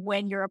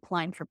when you're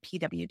applying for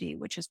PWD,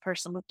 which is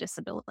Person with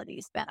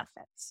Disabilities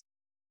Benefits.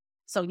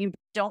 So you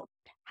don't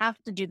have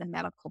to do the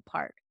medical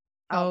part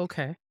Oh, of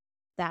okay.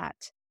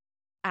 that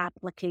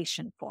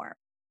application form.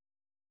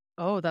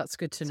 Oh, that's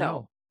good to So,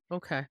 know.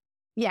 Okay.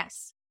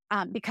 yes,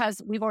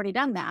 because we've already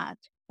done that.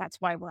 That's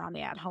why we're on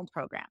the at home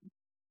program,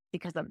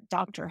 because the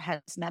doctor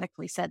has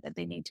medically said that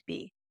they need to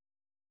be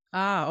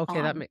Ah, okay.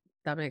 on,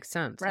 That makes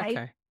sense. right?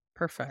 Okay.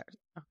 Perfect.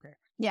 Okay. So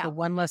Yeah.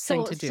 one less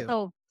thing to do.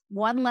 So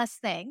one less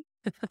thing,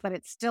 but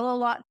it's still a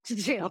lot to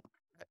do.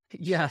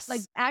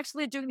 Like, Yes.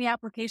 actually doing the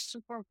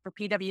application form for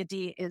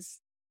PWD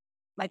is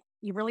like,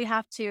 you really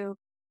have to,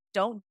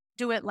 don't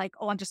do it like,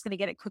 oh, I'm just going to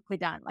get it quickly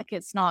done. Like,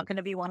 it's not going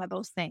to be one of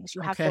those things.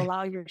 You have to Okay.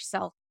 allow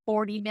yourself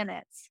 40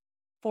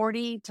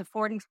 to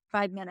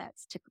 45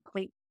 minutes to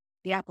complete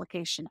the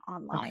application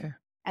online. Okay.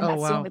 And Oh,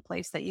 that's the wow. only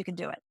place that you can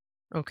do it.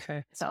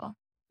 Okay. So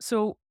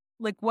So,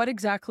 like, what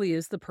exactly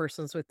is the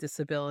Persons with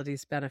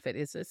Disabilities Benefit?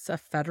 Is it a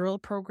federal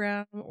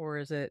program or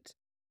is it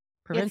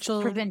it's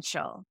provincial?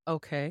 provincial.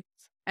 Okay.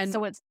 And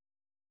So it's,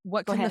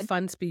 what go can the ahead.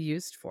 funds be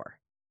used for?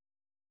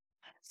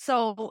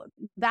 So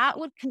that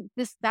would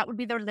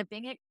be their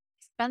living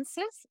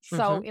expenses.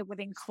 So Mhm. it would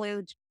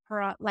include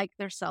like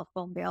their cell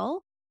phone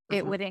bill.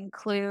 It Mhm. would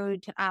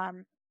include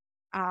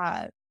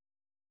uh,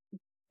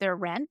 their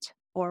rent,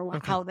 or Okay.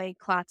 how they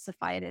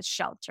classify it as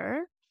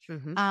shelter.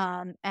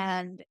 Mhm.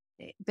 And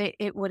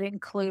it would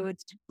include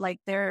like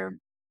them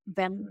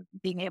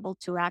being able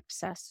to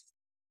access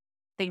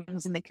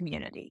things in the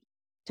community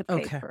to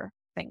pay Okay. for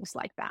things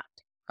like that.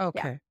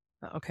 Yeah. Okay.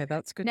 Okay,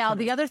 that's good Now, to know.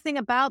 the other thing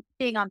about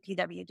being on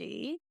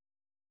PWD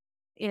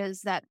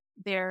is that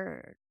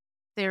there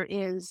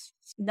is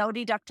no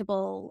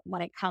deductible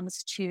when it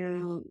comes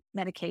to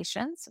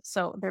medications.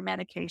 So their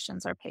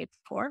medications are paid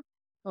for.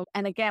 Oh.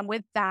 And again,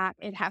 with that,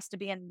 it has to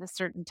be in a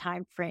certain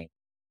time frame.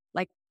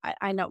 Like,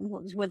 I know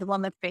with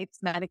one of Faith's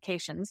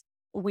medications,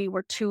 we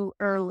were too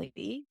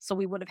early, so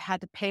we would have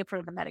had to pay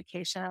for the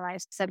medication. And I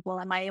said, well,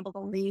 am I able to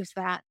leave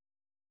that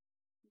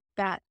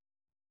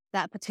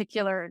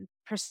particular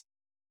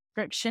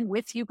prescription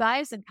with you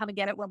guys and come and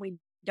get it when we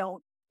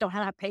don't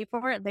have to pay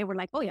for it? And they were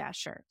like, oh yeah,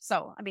 sure.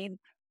 So I mean,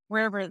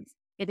 wherever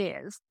it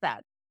is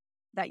that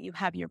you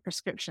have your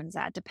prescriptions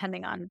at,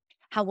 depending on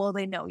how well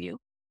they know you,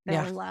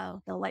 they'll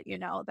let you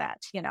know that,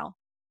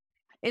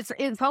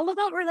 it's all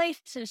about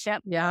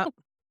relationship. Yeah.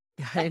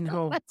 I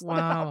know. That's what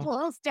it all Wow.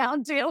 boils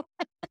down to.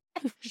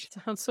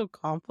 Sounds so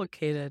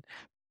complicated.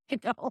 You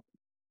know.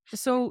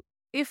 So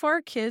if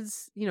our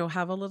kids,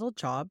 have a little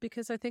job,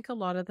 because I think a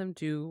lot of them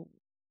do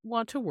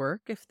want to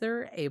work if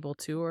they're able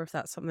to, or if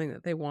that's something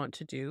that they want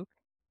to do,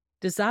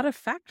 does that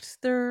affect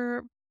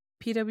their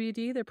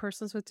PWD, their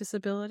persons with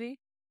disability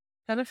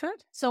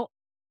benefit? So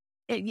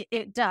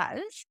it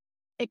does,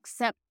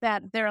 except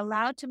that they're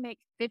allowed to make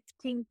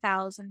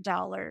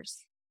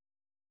 $15,000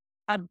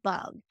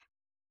 above,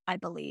 I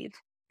believe,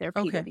 their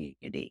Okay.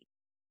 PWD.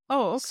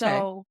 Oh, okay.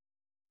 So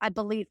I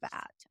believe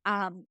that.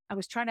 I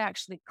was trying to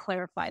actually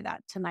clarify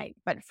that tonight,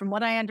 but from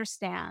what I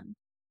understand,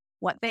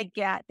 what they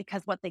get,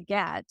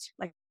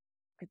 like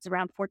it's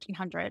around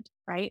 1,400,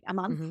 right, a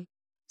month. Mhm.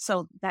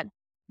 So that's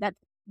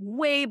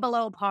way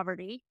below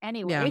poverty Yeah.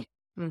 anyway.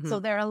 So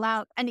Mhm. they're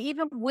allowed, and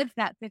even with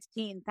that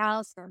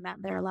 15,000 that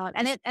they're allowed,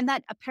 and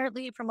that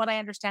apparently, from what I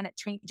understand, it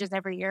changes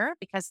every year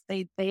because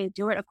they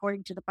do it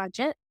according to the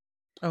budget.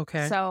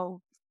 Okay.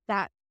 So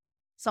that's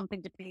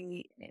something to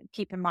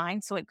keep in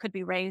mind. So it could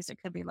be raised, it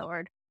could be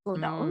lowered. Who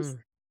knows?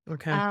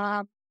 Okay.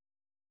 Um,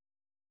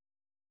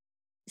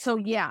 so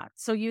yeah,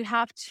 so you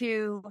have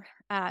to.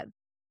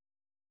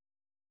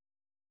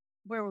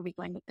 Where were we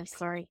going with this?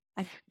 Sorry,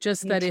 I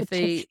Just need that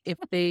to if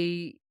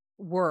they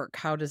work,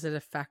 how does it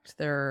affect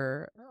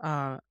their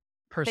They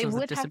persons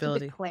with would have to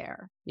disability?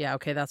 declare. Yeah,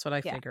 okay, that's what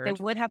I Yeah, they figured.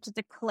 would have to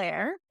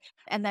declare,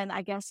 and then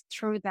I guess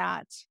through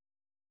that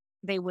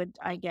they would,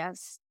 I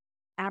guess,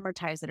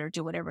 amortize it or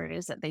do whatever it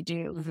is that they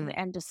do Mhm.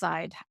 and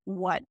decide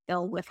what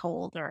they'll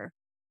withhold or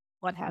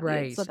what have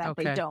you, so Right. that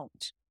they Okay.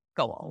 don't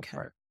go Okay.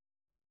 over.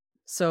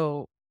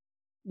 So,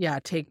 yeah,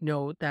 take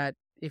note that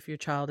if your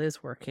child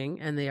is working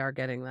and they are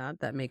getting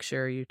that make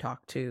sure you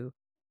talk to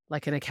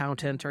like an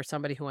accountant or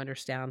somebody who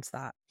understands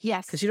that, because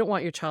Yes. you don't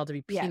want your child to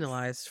be Yes.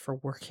 penalized for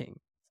working.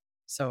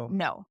 So,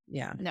 No.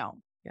 yeah,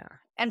 No. yeah.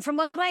 And from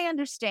what I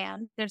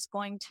understand, there's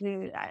going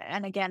to,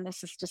 and again,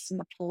 this is just in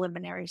the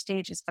preliminary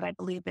stages, but I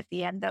believe at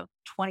the end of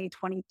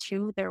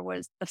 2022,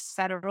 the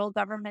federal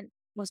government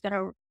was going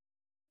to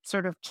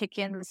sort of kick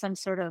in some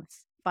sort of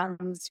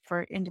funds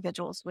for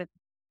individuals with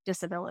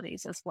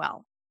disabilities as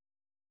well.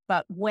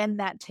 But when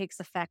that takes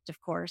effect,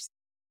 of course,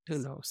 Who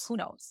knows? who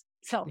knows?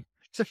 So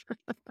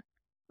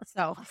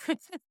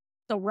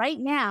right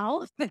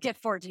now they get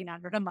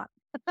 $1,400 a month.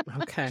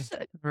 Okay.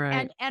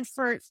 Right. And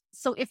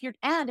if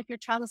your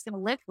child is going to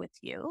live with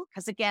you,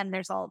 because again,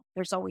 there's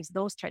always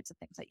those types of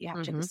things that you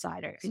have to Mhm.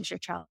 decide. Is your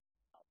child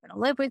going to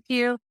live with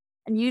you?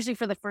 And usually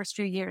for the first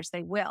few years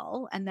they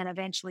will, and then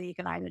eventually you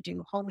can either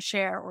do home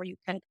share or you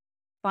can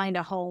find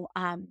a home,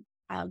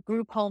 a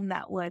group home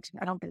that would.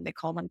 I don't think they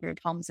call them group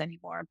homes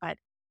anymore, but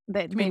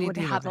they would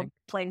Community have living.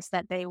 a place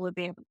that they would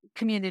be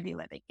community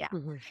living. Yeah.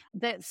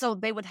 Mhm. So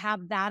they would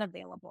have that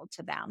available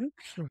to them.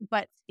 Sure.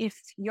 But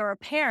if you're a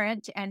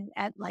parent and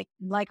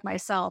like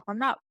myself, I'm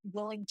not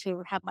willing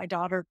to have my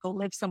daughter go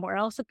live somewhere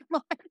else at the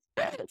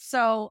moment.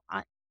 So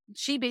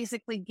she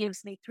basically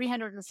gives me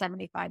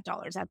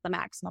 $375 at the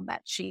maximum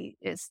that she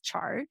is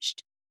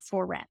charged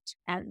for rent.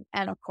 And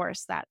of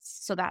course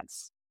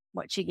that's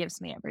what she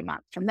gives me every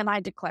month. And then I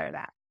declare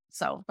that.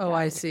 So Oh,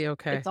 I see.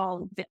 Okay. it's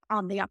all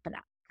on the up and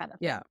up kind of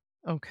thing. Yeah.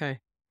 Okay.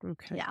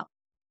 Okay. Yeah.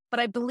 But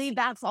I believe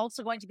that's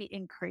also going to be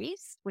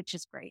increased, which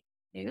is great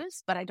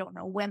news, but I don't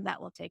know when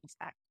that will take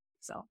effect.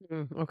 So,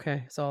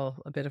 Okay. It's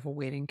all a bit of a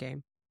waiting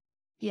game.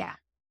 yeah.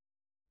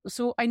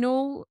 So I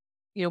know,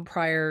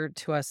 prior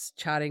to us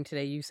chatting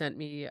today, you sent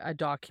me a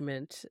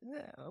document,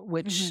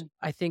 which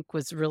I think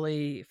was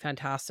really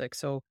fantastic.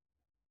 So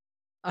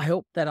I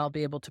hope that I'll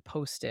be able to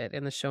post it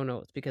in the show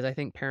notes because I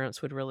think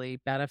parents would really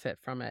benefit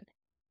from it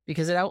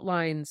because it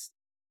outlines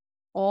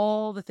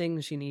all the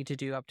things you need to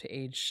do up to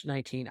age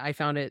 19. I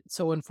found it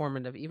so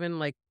informative, even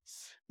like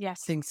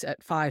Yes. things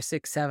at 5,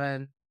 6,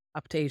 7,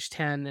 up to age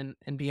 10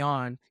 and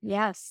beyond,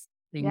 Yes.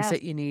 things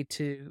that you need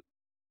to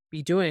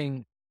be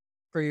doing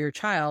for your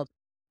child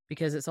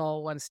because it's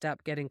all one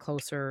step getting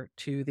closer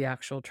to the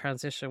actual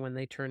transition when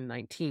they turn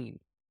 19.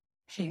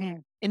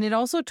 And it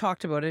also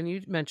talked about, and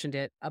you mentioned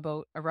it,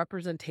 about a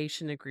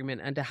representation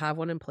agreement and to have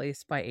one in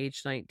place by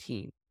age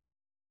 19.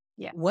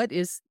 Yeah. What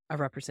is a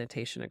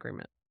representation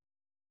agreement?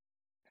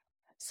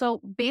 So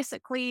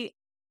basically,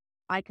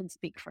 I can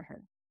speak for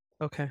her,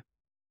 Okay.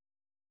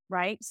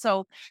 right?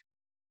 So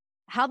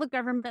how the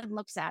government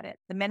looks at it,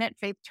 the minute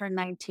Faith turned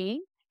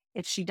 19,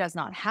 if she does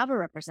not have a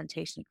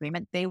representation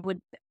agreement, they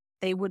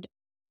would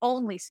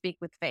only speak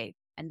with Faith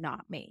and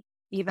not me,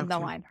 even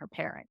though I'm her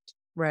parent.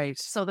 Right.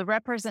 So the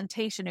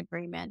representation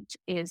agreement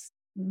is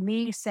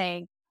me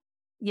saying,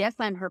 yes,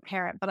 I'm her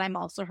parent, but I'm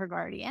also her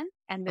guardian.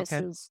 And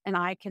Okay. and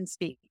I can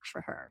speak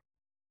for her.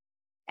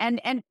 And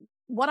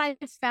what I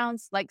have found,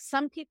 like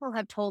some people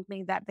have told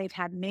me that they've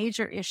had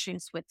major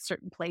issues with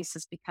certain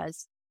places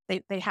because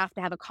they have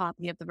to have a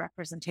copy of the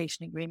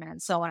representation agreement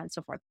and so on and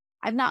so forth.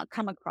 I've not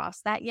come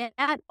across that yet,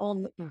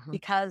 only Mhm.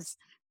 because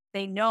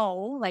they know,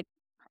 like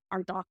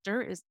our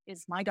doctor is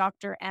my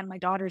doctor and my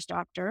daughter's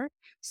doctor.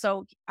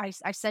 So I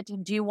said to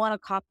him, "Do you want a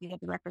copy of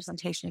the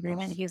representation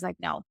agreement?" And he's like,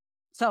 "No."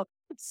 So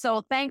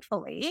so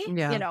thankfully,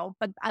 Yeah.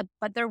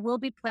 but there will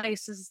be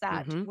places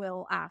that Hmm.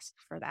 will ask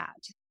for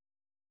that.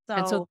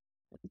 And so,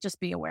 So just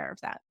be aware of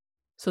that.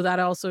 so that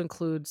also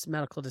includes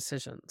medical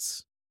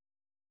decisions.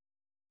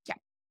 Yeah.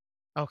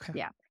 Okay.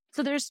 Yeah.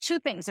 So there's two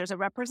things. There's a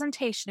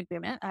representation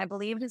agreement. I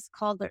believe it is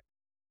called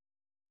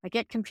I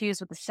get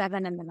confused with the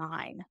 7 and the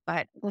 9,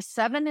 but the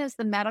 7 is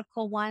the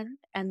medical one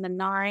and the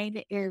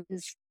 9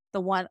 is the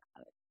one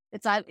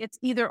it's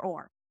either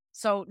or.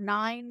 So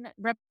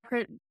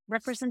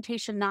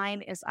representation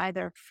 9 is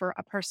either for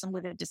a person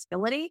with a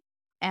disability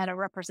and a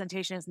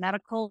representation is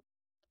medical,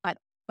 but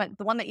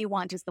the one that you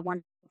want is the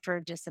one for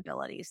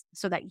disabilities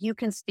so that you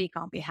can speak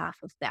on behalf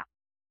of them.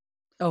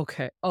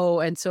 Okay. Oh,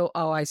 and so,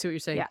 oh, I see what you're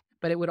saying. Yeah.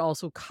 But it would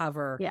also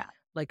cover Yeah.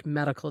 like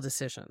medical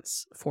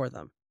decisions for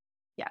them.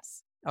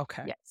 Yes.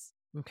 Okay. Yes.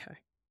 Okay.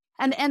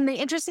 And the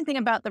interesting thing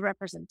about the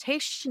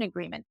representation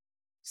agreement,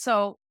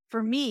 so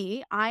for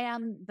me, I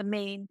am the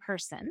main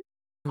person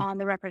Mm. on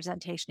the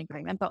representation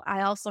agreement, but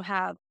I also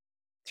have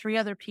two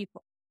other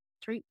people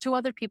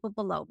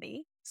below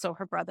me. So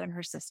her brother and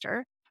her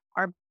sister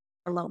are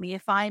below me.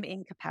 If I'm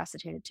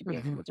incapacitated to be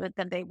able Mhm. to do it,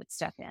 then they would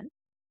step in.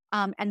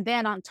 And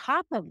then on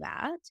top of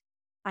that,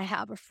 I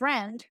have a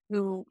friend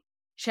who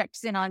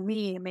checks in on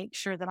me and makes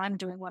sure that I'm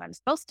doing what I'm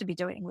supposed to be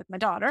doing with my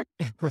daughter.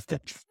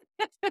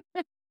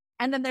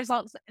 And then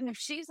and if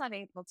she's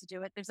unable to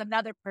do it, there's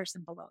another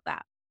person below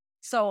that.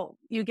 So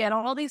you get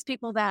all these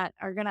people that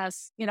are going to,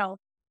 so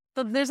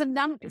there's a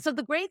number. So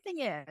the great thing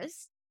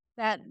is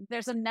that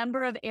there's a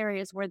number of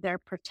areas where they're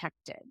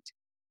protected.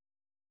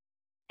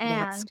 Well,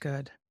 that's And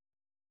good.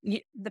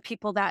 the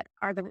people that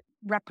are the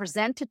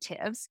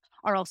representatives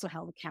are also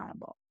held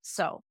accountable.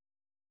 So,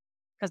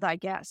 because I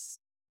guess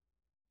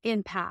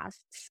in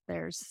past,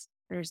 there's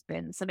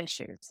been some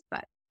issues,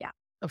 but yeah,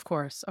 Of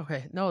course.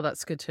 Okay. No,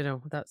 that's good to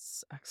know.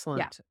 That's yeah,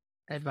 excellent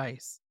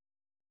advice.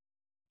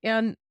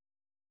 And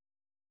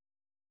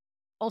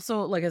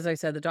also, like as I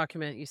said, the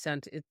document you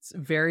sent, it's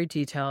very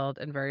detailed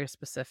and very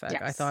specific.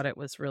 I yes, thought it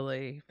was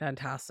really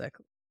fantastic.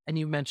 And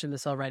you mentioned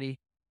this already.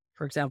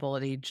 For example,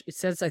 it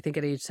says I think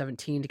at age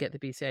 17 to get the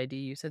BCID,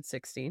 you said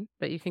 16,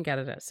 but you can get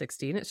it at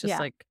 16. It's just yeah,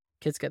 like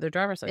kids get their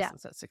driver's yeah.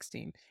 license at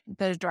 16.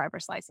 There's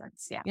driver's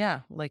license. Yeah,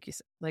 Yeah, like you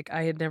said, like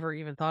I had never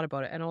even thought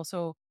about it. And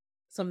also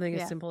something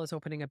as yeah. simple as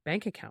opening a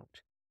bank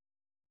account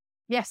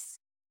Yes.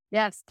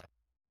 Yes.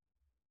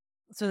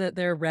 so that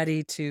they're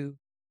ready to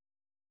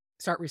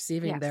start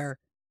receiving Yes. their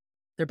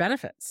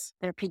benefits.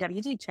 They're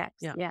PWD checks.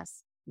 Yeah.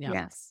 Yes. Yeah.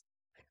 Yes.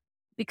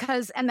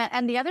 Because and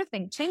the other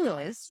thing too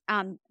is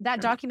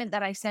that document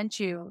that I sent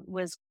you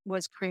was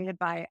created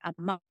by a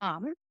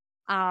mom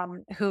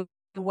who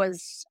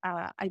was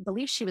I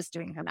believe she was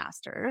doing her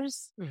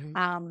master's.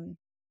 Hmm.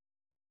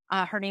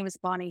 Her name is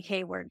Bonnie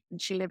Hayward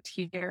and she lived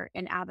here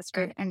in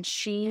Abbotsford and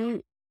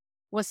she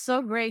was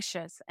so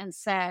gracious and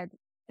said,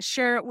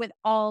 share it with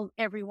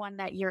everyone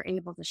that you're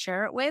able to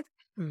share it with.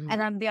 Hmm.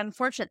 And the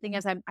unfortunate thing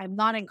is I'm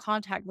not in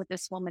contact with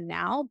this woman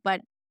now,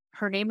 but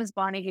her name is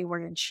Bonnie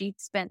Hayward and she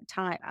spent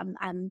time,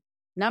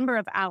 number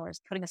of hours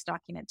putting this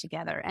document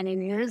together. And it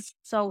is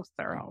so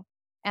thorough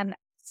and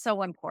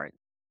so important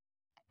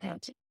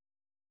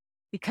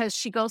because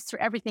she goes through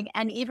everything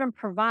and even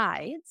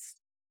provides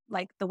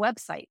like the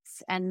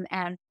websites and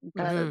Hmm.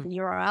 the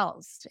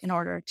URLs in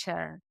order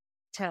to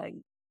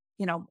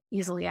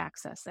easily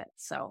access it.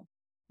 So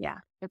yeah,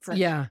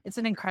 Yeah. it's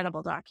an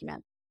incredible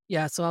document.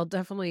 Yeah. So I'll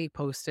definitely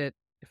post it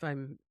if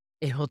I'm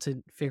able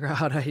to figure out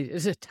how to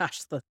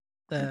attach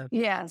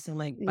Yes. the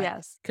link. But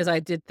Yes. because I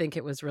did think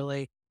it was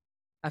really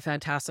a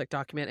fantastic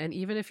document. And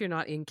even if you're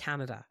not in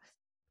Canada,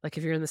 like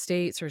if you're in the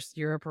States or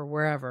Europe or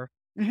wherever,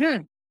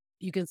 Mhm.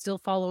 you can still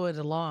follow it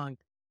along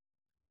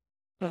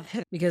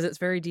because it's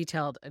very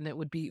detailed and it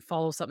would be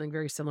follow something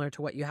very similar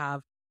to what you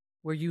have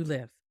where you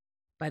live.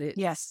 But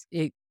Yes.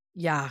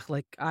 yeah,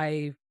 like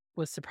I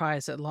was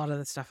surprised at a lot of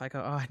the stuff. I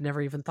go, oh, I'd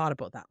never even thought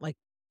about that. Like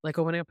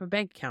opening up a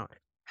bank account.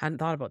 Hadn't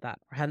thought about that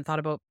or hadn't thought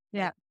about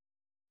Yeah.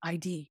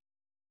 ID.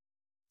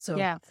 So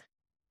Yeah.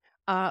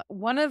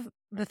 one of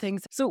the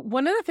things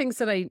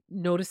that I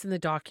noticed in the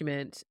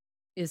document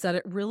is that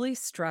it really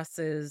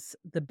stresses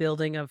the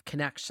building of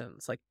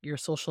connections, like your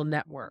social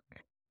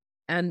network.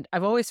 And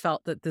I've always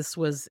felt that this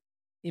was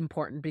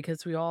important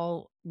because we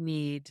all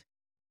need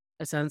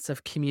a sense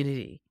of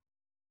community.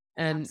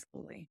 And,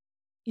 Absolutely.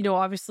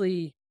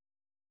 obviously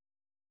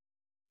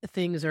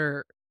things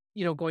are,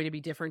 going to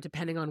be different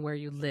depending on where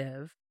you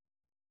live.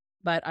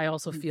 But I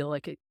also Mhm. feel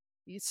like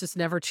it's just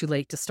never too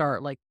late to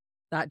start. Like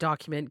that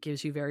document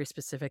gives you very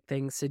specific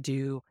things to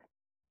do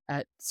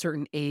at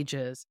certain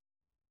ages.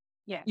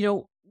 Yeah.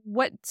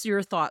 What's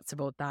your thoughts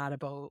about that,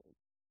 about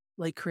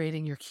like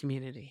creating your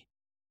community?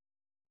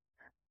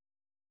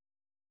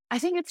 I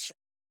think it's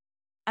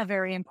a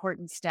very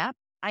important step.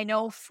 I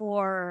know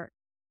for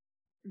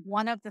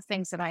one of the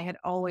things that I had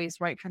always,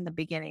 right from the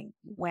beginning,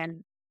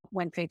 when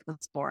Faith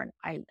was born,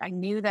 I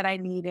knew that I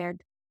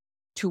needed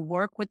to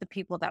work with the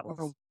people that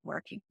were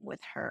working with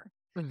her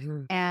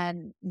Mm-hmm.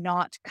 and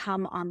not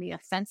come on the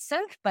offensive,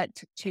 but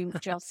to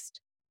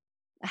just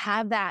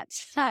have that,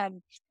 have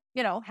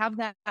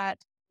that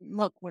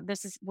look,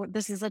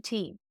 this is a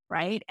team,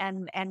 right?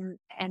 And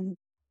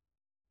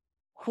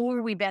who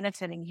are we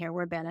benefiting here?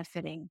 We're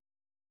benefiting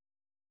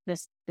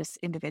this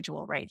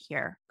individual right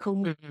here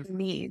who Mm-hmm.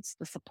 needs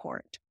the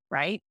support,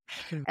 right?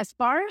 Mm-hmm. As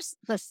far as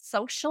the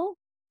social,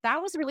 that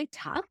was really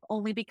tough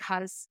only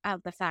because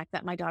of the fact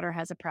that my daughter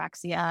has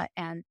apraxia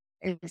and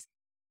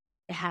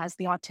has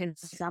the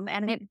autism,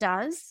 and it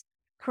does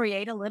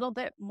create a little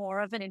bit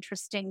more of an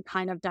interesting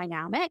kind of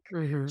dynamic.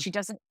 Mm-hmm. She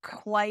doesn't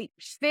quite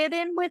fit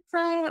in with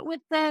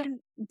the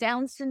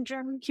Down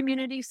syndrome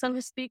community, so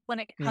to speak, when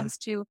it comes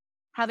to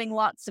having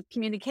lots of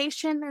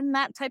communication and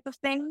that type of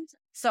thing.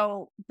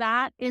 So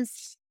that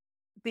is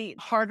the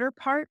harder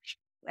part,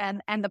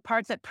 and the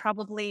part that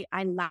probably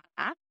I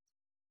lacked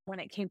when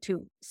it came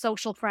to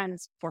social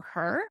friends for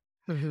her.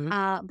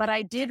 Mm-hmm. But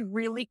I did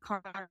really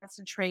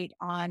concentrate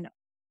on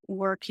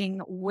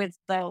working with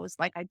those.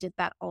 Like I did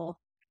that all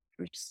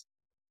through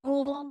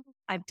school.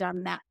 I've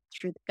done that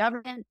through the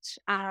government,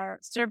 our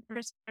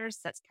services.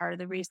 That's part of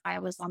the reason I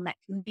was on that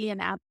committee in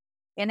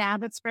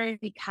Abbotsbury,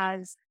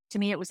 because to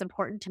me it was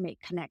important to make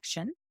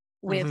connection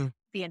with Mm-hmm.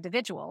 the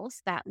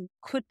individuals that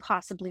could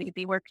possibly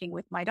be working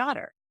with my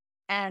daughter.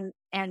 And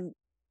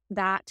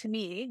that to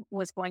me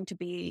was going to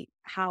be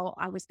how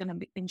I was going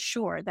to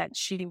ensure that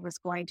she was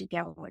going to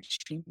get what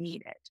she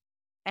needed.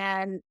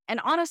 And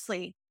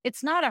honestly,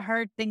 it's not a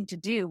hard thing to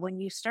do when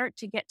you start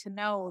to get to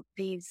know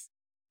these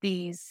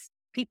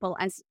people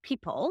as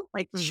people.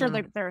 Like, sure,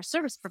 Mm-hmm. they're a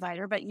service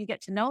provider, but you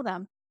get to know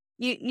them.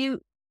 You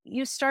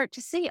start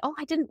to see, oh,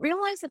 I didn't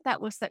realize that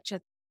was such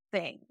a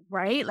thing,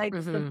 right? Like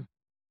Mm-hmm.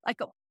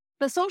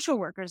 the social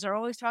workers are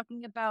always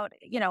talking about,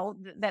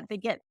 that they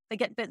get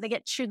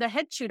the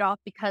head chewed off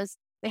because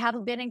they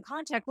haven't been in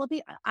contact. Well,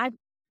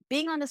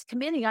 being on this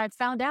committee, I've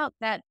found out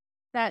that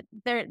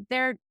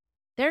their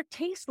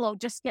caseload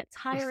just gets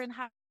higher and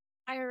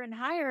higher and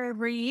higher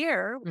every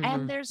year, Mm-hmm.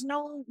 and there's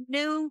no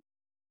new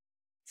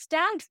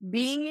staff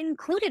being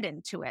included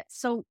into it.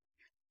 So,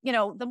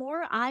 the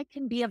more I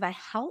can be of a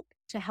help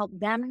to help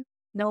them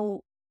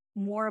know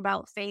more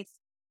about Faith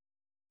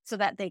so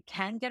that they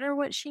can get her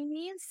what she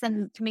needs,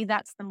 and to me,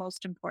 that's the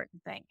most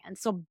important thing. And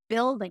so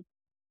building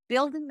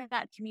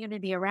that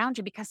community around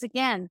you, because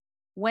again,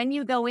 when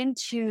you go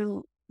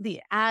into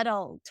the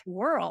adult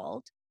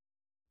world,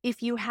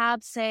 if you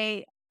have,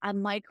 say, a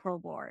micro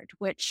board,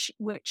 which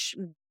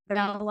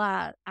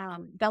Bella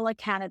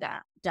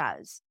Canada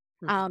does,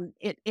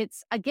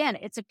 it's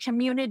a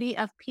community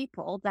of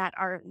people that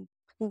are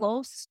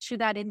close to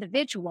that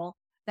individual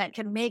that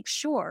can make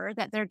sure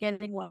that they're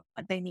getting what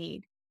they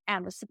need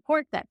and the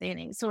support that they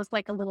need. So it's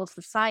like a little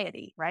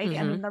society, right? I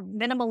Mm-hmm. mean, the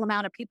minimal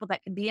amount of people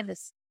that can be in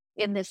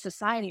this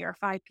society are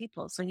 5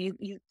 people. So you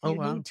Oh,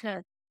 wow. need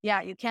to,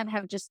 you can't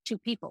have just 2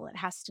 people. It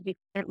has to be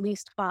at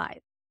least 5.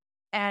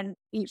 And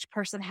each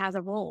person has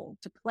a role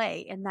to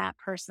play in that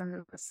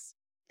person's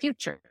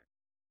future,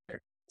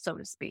 so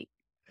to speak.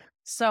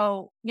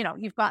 So,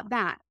 you've got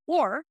that.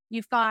 Or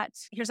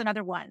here's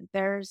another one.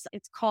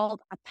 It's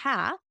called a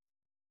PATH.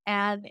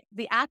 And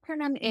the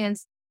acronym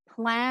is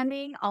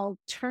Planning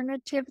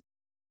Alternative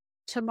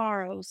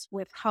Tomorrows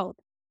with Hope.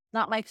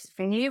 Not my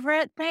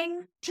favorite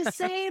thing to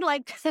say,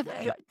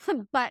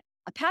 but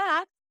a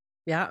PATH,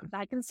 Yeah.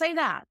 I can say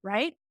that,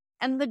 right?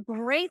 And the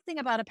great thing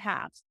about a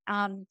PATH,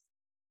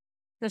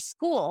 the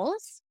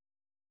schools,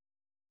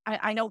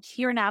 I know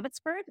here in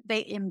Abbotsford,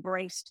 they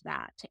embraced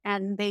that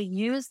and they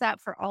use that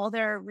for all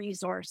their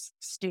resource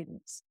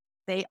students.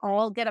 They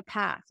all get a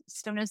PATH. As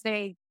soon as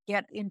they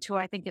get into,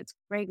 I think it's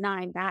grade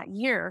 9 that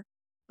year,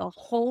 the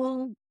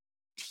whole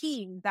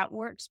team that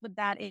works with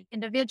that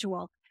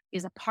individual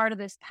is a part of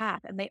this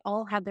PATH, and they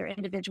all have their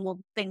individual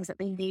things that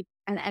they need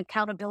and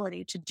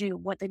accountability to do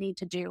what they need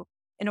to do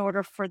in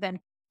order for them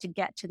to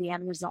get to the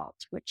end result,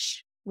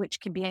 which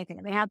can be anything.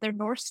 And they have their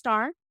North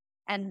Star,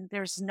 and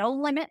there's no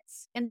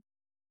limits in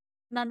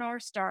the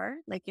North Star.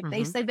 Like if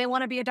they Mm-hmm. say they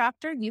want to be a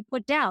doctor, you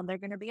put down they're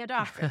going to be a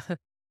doctor.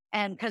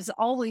 And because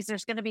always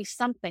there's going to be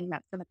something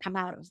that's going to come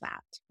out of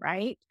that,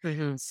 right?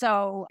 Mm-hmm.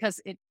 So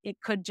because it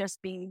could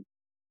just be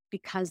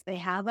because they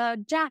have a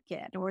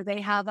jacket or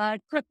they have a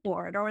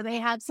clipboard or they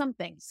have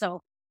something.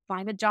 So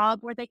find a job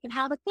where they can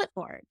have a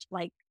clipboard.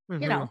 Like,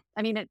 Mm-hmm.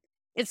 I mean,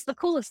 it's the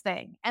coolest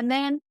thing. And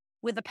then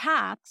with the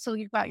PATH, so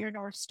you've got your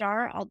North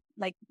Star,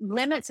 like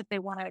limits if they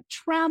want to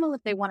travel,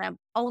 if they want to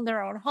own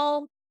their own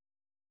home.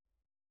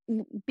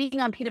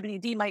 Being on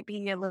PWD might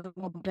be a little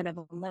bit of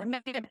a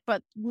limit,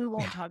 but we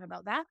won't talk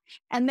about that.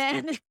 And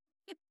then,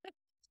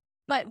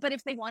 but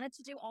if they wanted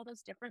to do all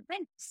those different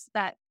things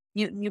that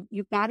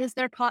that is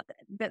their pot,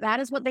 that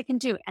is what they can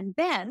do. And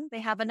then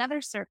they have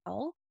another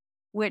circle,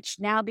 which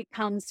now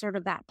becomes sort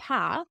of that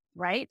path,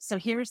 right? So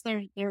here's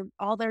their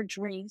all their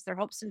dreams, their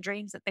hopes and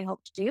dreams that they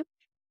hope to do.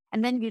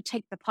 And then you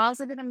take the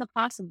positive and the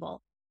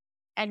possible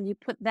and you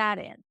put that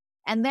in.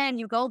 And then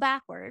you go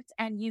backwards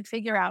and you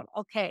figure out,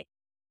 okay,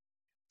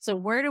 so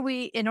where do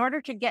we, in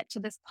order to get to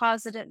this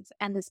positive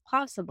and this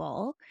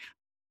possible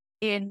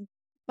in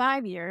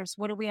 5 years,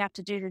 what do we have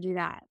to do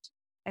that?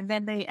 And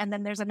then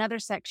there's another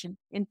section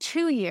in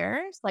 2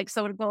 years, like,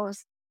 so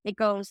it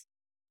goes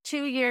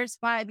 2 years,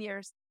 5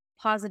 years,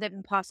 positive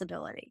and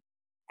possibility.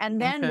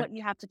 And then Okay. what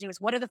you have to do is,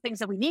 what are the things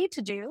that we need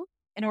to do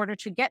in order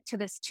to get to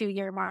this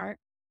 2-year mark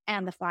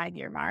and the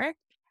 5-year mark?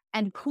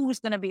 And who's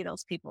going to be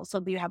those people?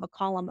 So you have a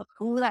column of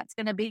who that's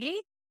going to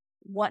be,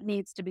 what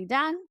needs to be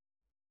done.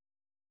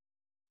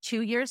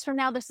 2 years from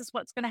now, this is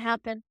what's going to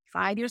happen.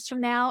 5 years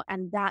from now,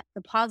 and that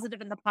the positive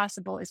and the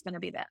possible is going to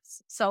be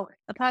this. So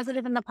the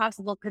positive and the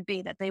possible could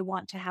be that they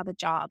want to have a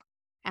job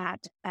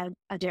at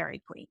a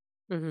Dairy Queen.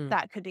 Mhm.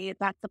 That could be,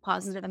 that's the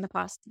positive and the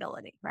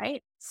possibility,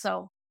 right?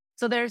 So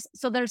there's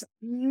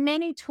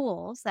many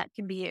tools that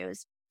can be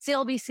used.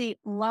 CLBC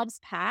loves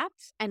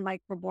paths and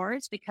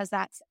microboards because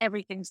that's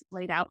everything's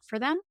laid out for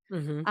them.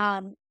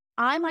 Mhm.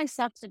 I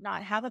myself did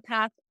not have a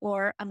path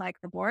or a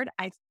microboard.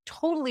 I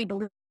totally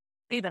believe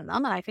in them,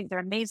 and I think they're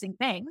amazing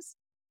things.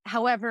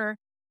 However,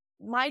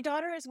 my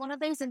daughter is one of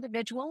those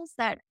individuals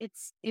that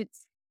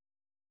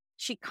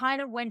she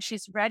kind of, when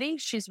she's ready,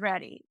 she's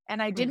ready.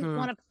 And I didn't Mhm.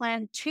 want to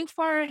plan too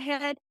far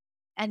ahead.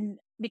 And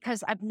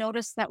because I've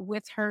noticed that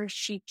with her,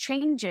 she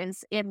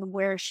changes in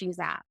where she's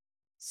at.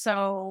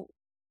 So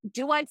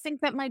do I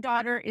think that my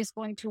daughter is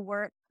going to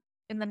work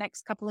in the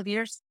next couple of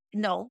years?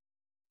 No.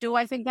 Do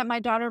I think that my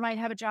daughter might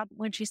have a job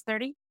when she's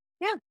 30?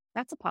 Yeah,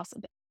 that's a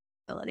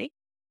possibility.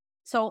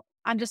 So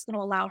I'm just going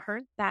to allow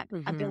her that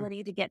Mhm.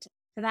 ability to get to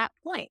that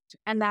point.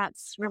 And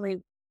that's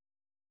really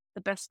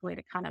the best way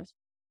to kind of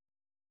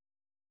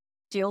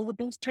deal with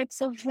those types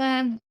of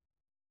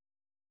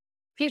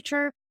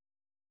future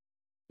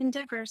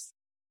endeavors.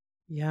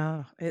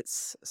 Yeah,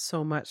 it's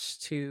so much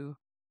to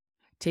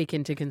take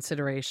into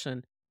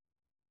consideration.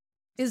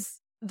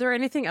 Is there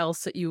anything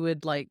else that you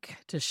would like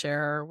to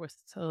share with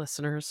the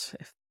listeners,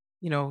 if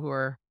who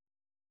are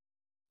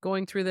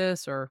going through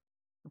this or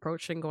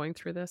approaching going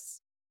through this?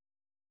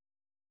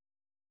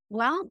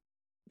 Well,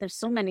 there's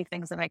so many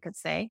things that I could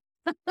say,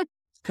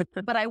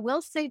 but I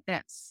will say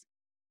this.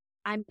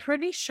 I'm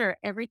pretty sure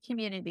every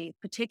community,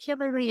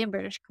 particularly in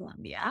British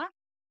Columbia,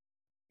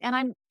 and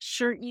I'm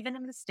sure even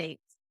in the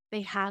States,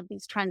 they have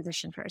these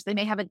transition fairs. They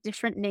may have a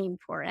different name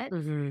for it.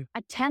 Mhm.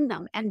 Attend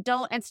them and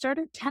start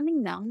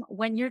attending them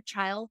when your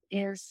child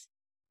is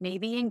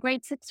maybe in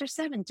grade 6 or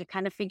 7 to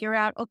kind of figure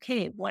out,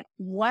 okay,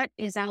 what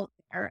is out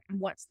there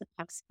and what's the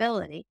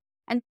possibility,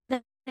 and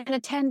then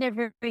attend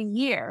every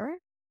year,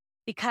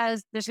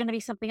 because there's going to be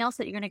something else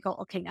that you're going to go,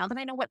 okay, now that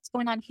I know what's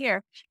going on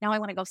here, now I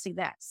want to go see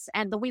this.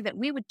 And the way that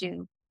we would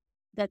do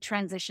the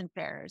transition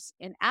fairs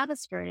in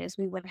Abbotsford is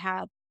we would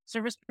have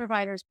service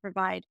providers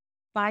provide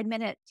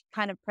 5-minute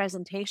kind of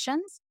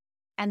presentations,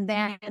 and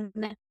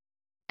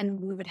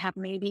we would have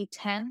maybe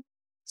 10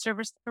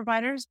 service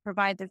providers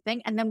provide their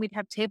thing. And then we'd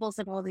have tables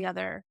of all the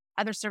other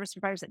service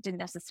providers that didn't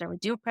necessarily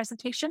do a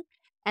presentation.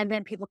 And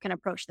then people can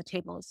approach the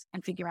tables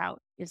and figure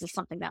out, is this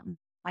something that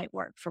might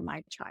work for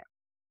my child?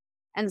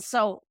 And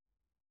so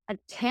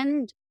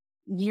attend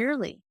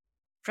yearly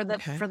for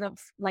Okay.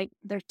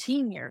 their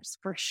teen years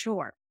for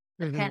sure.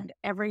 Mhm. Attend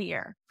every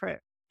year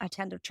for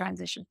attend a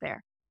transition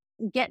fair.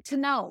 Get to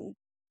know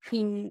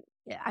who,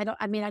 I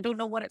don't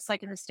know what it's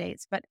like in the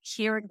States, but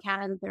here in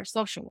Canada, they're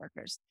social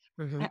workers.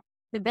 Mhm.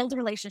 To build a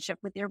relationship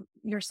with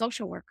your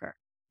social worker.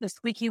 The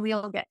squeaky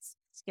wheel gets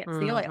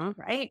the oil, Mhm.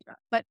 right?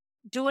 But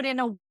do it in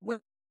a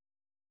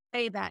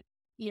way that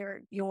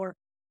you're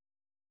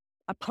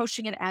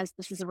approaching it as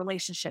this is a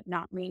relationship,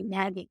 not me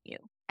nagging you.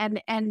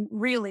 And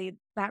really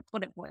that's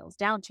what it boils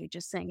down to.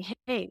 Just saying,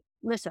 hey,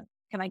 listen,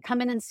 can I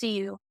come in and see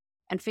you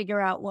and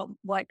figure out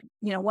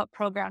what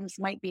programs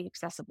might be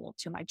accessible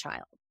to my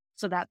child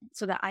so that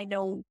I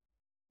know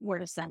where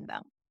to send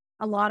them.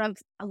 A lot of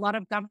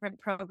government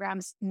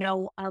programs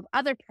know of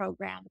other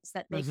programs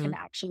that they can Mhm.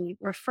 actually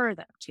refer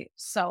them to.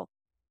 So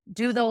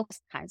do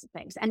those kinds of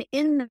things. And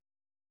in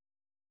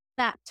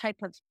that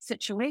type of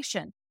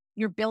situation,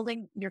 you're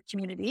building your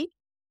community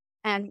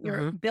and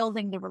you're Mhm.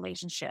 building the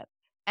relationship.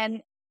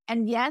 And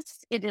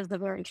yes, it is a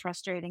very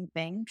frustrating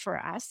thing for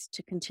us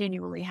to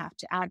continually have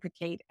to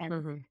advocate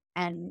Mhm.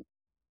 and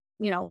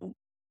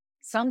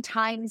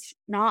sometimes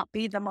not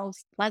be the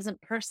most pleasant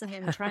person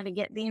in trying to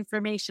get the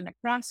information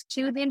across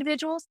to the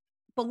individuals.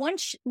 But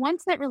once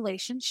that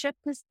relationship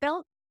is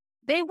built,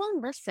 they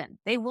will listen.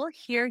 They will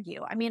hear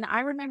you. I mean,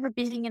 I remember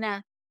being in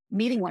a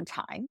meeting one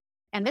time,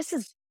 and this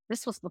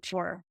was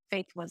before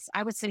Faith was,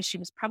 I would say she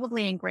was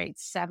probably in grade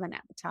 7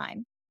 at the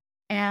time.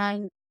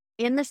 And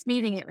in this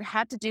meeting, it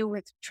had to do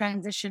with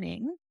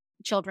transitioning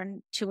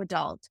children to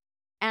adult.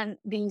 And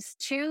these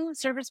two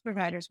service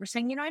providers were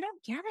saying, I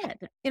don't get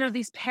it.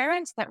 These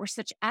parents that were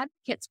such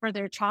advocates for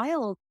their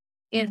child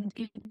in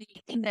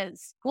the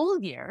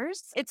school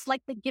years, it's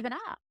like they've given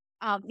up,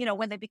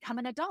 when they become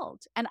an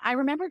adult. And I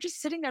remember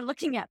just sitting there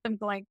looking at them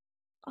going,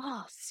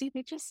 oh, see,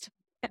 they just,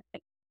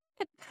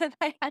 and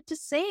I had to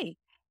say,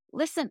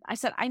 listen, I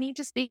said, I need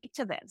to speak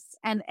to this.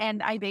 And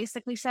I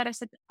basically said, I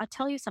said, I'll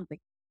tell you something.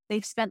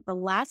 They've spent the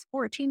last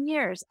 14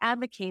 years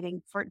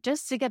advocating for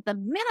just to get the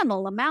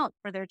minimal amount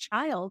for their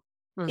child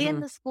in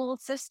the school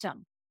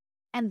system.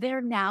 And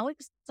they're now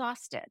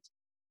exhausted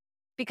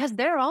because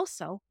they're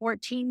also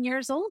 14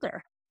 years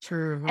older.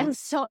 True. And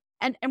so,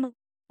 and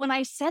when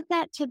I said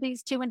that to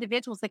these two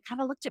individuals, they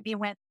kind of looked at me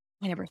and went,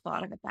 I never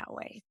thought of it that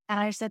way. And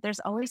I said, there's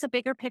always a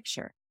bigger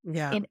picture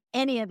in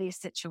any of these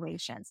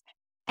situations.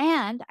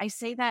 And I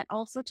say that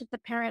also to the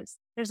parents,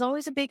 there's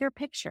always a bigger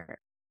picture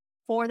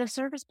for the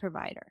service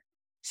provider.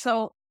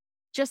 So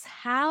just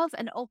have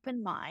an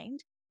open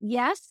mind.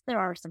 Yes, there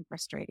are some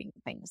frustrating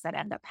things that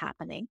end up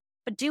happening,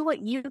 but do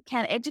what you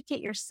can,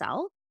 educate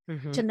yourself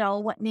to know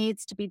what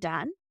needs to be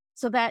done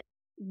so that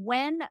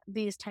when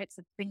these types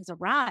of things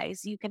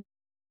arise, you can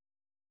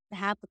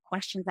have the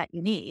questions that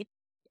you need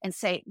and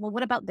say, well,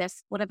 what about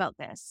this? What about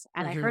this?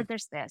 And I heard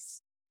there's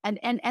this. And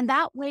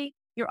that way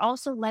you're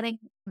also letting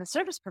the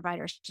service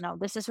providers know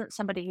this isn't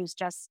somebody who's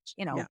just,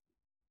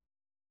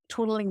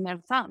 twiddling their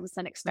thumbs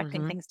and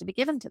expecting things to be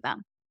given to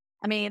them.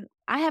 I mean,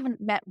 I haven't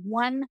met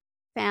one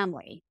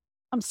family,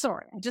 I'm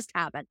sorry, I just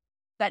haven't,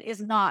 that is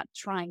not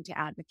trying to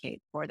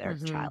advocate for their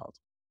child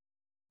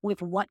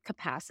with what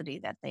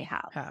capacity that they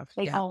have.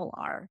 They all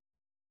are.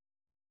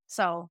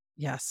 So.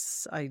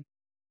 Yes, I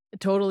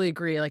totally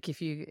agree. Like if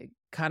you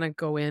kind of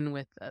go in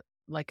with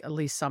like at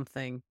least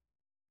something,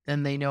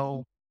 then they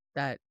know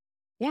that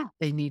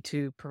they need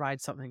to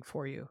provide something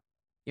for you.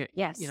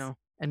 Yes.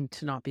 And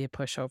to not be a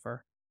pushover.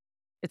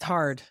 It's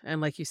hard.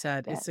 And like you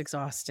said, it's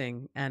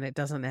exhausting and it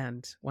doesn't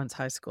end once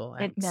high school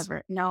ends. It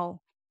never, no.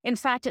 In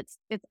fact, it's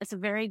a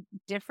very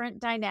different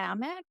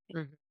dynamic.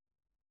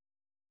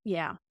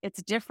 Yeah,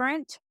 it's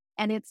different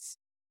and it's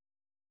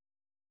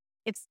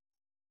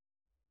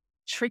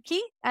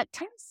tricky at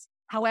times.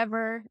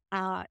 However,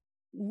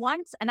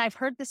 once, and I've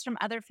heard this from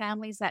other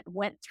families that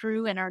went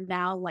through and are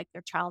now like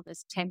their child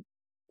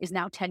is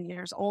now 10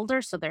 years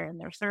older. So they're in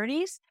their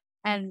 30s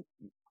and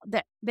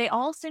that they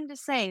all seem to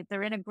say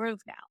they're in a groove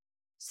now.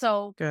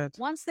 So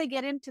once they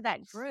get into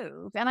that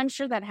groove, and I'm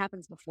sure that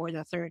happens before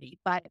they're 30,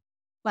 but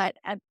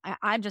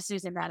I'm just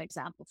using that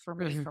example for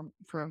me,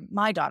 from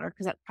my daughter,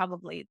 because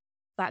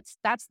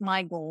that's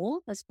my goal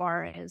as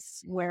far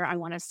as where I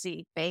want to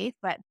see Faith,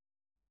 but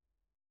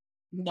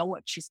know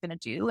what she's going to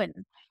do and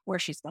where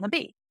she's going to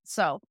be.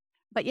 So,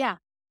 but yeah,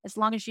 as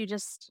long as you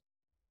just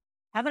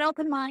have an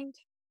open mind.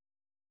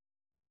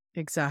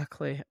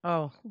 Exactly.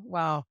 Oh,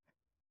 wow.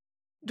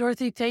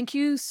 Dorothy, thank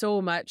you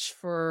so much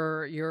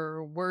for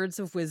your words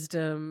of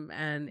wisdom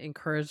and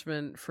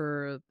encouragement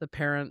for the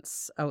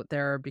parents out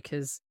there,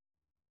 because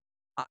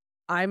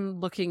I'm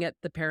looking at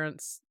the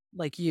parents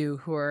like you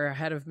who are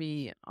ahead of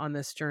me on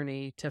this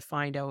journey to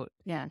find out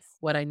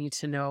what I need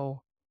to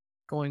know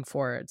going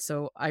forward.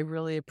 So I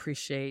really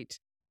appreciate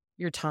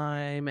your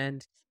time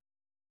and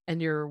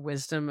your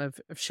wisdom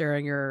of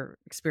sharing your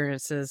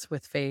experiences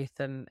with Faith,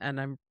 and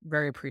I'm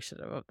very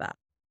appreciative of that.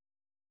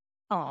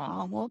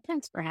 Oh, well,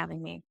 thanks for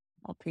having me.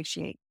 I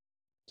appreciate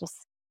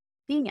just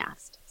being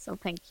asked. So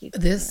thank you.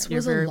 This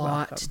was a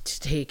lot welcome. to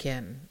take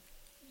in.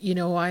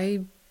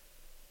 I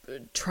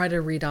try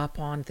to read up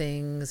on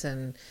things,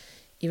 and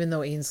even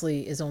though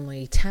Ainsley is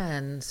only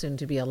 10, soon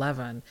to be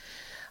 11,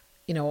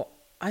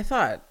 I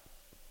thought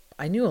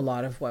I knew a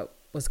lot of what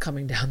was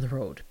coming down the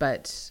road,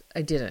 but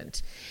I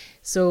didn't.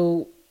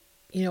 So,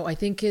 I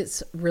think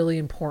it's really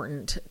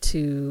important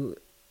to,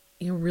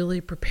 really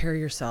prepare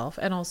yourself,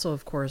 and also,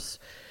 of course,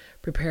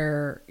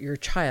 prepare your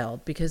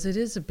child, because it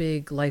is a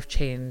big life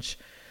change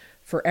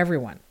for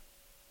everyone.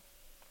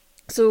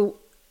 So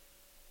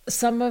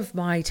some of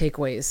my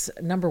takeaways,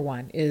 number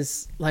one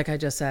is, like I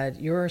just said,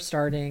 you're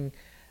starting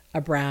a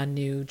brand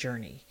new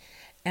journey.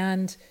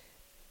 And,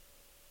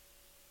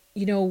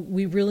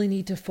 we really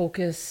need to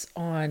focus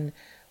on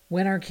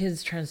when our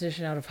kids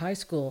transition out of high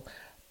school,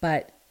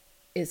 but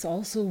it's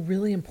also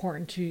really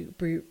important to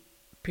be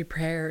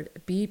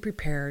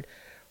prepared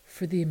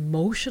for the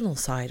emotional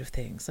side of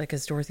things. Like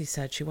as Dorothy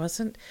said, she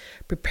wasn't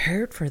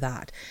prepared for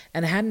that.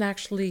 And I hadn't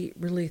actually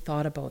really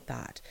thought about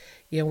that.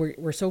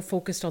 We're so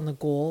focused on the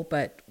goal,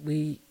 but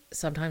we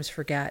sometimes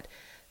forget,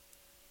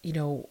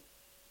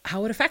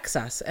 how it affects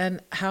us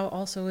and how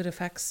also it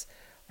affects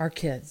our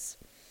kids.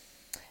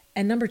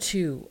 And number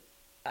two,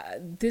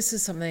 this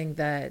is something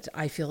that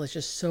I feel is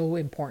just so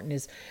important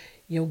is,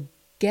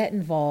 get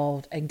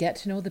involved and get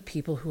to know the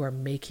people who are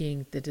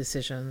making the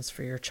decisions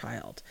for your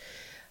child.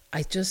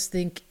 I just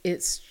think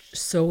it's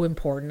so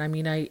important. I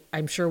mean,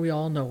 I'm sure we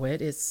all know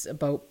it. It's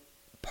about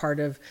part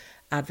of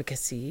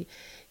advocacy,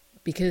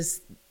 because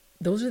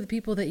those are the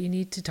people that you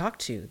need to talk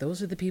to.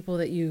 Those are the people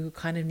that you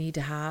kind of need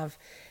to have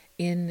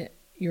in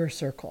your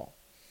circle.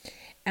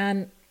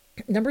 And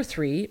number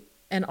three,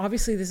 and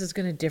obviously this is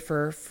going to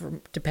differ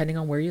from depending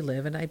on where you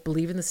live. And I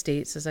believe in the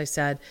States, as I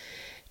said,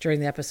 during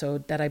the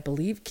episode that I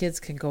believe kids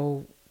can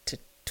go to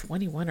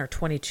 21 or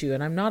 22,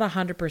 and I'm not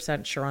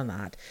 100% sure on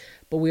that,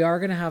 but we are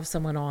going to have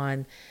someone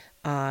on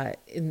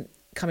in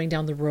coming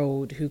down the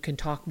road who can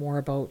talk more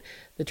about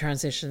the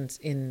transitions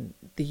in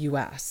the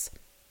US.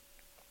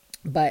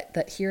 But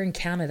that here in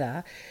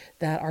Canada,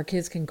 that our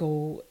kids can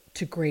go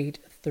to grade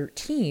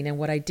 13. And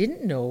what I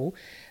didn't know,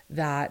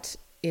 that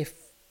if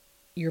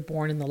you're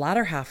born in the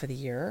latter half of the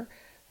year,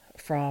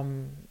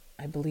 from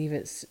I believe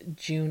it's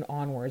June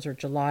onwards or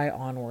July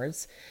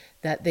onwards,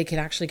 that they can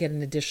actually get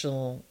an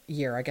additional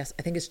year. I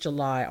think it's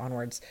July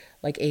onwards,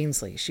 like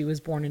Ainsley. She was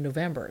born in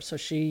November, so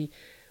she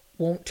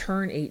won't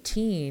turn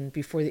 18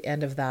 before the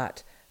end of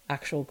that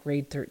actual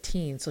grade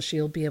 13. So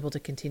she'll be able to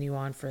continue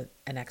on for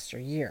an extra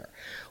year,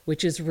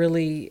 which is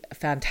really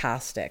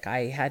fantastic.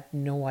 I had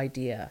no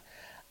idea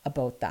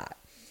about that.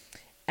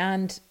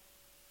 And,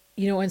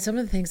 and some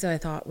of the things that I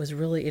thought was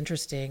really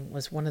interesting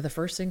was one of the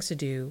first things to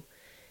do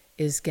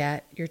is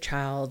get your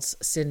child's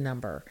SIN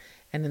number.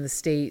 And in the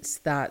States,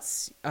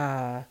 that's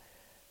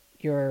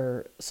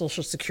your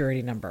social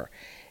security number,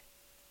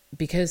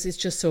 because it's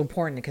just so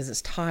important, because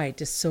it's tied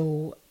to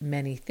so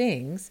many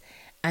things.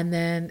 And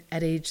then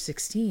at age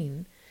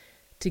 16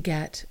 to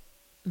get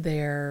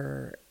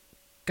their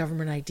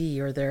government ID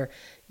or their,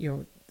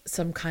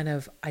 some kind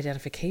of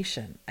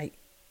identification. I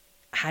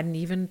hadn't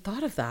even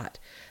thought of that,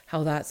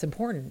 how that's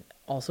important.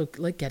 Also,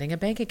 like getting a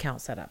bank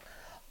account set up,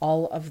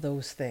 all of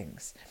those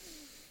things.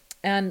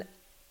 And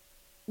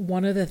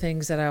one of the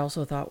things that I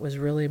also thought was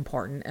really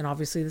important, and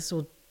obviously this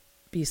will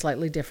be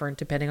slightly different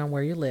depending on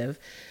where you live,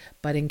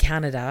 but in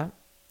Canada,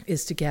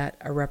 is to get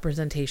a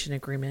representation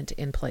agreement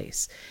in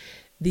place.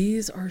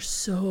 These are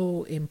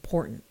so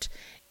important.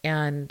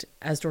 And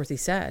as Dorothy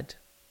said,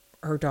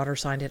 her daughter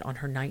signed it on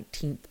her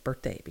 19th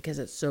birthday, because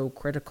it's so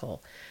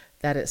critical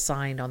that it's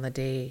signed on the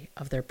day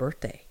of their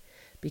birthday,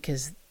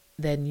 because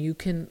then you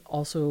can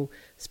also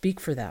speak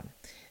for them.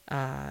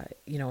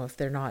 If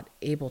they're not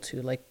able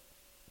to, like,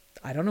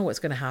 I don't know what's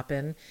going to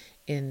happen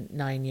in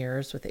 9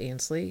 years with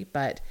Ainsley,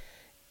 but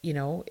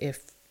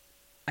if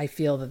I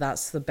feel that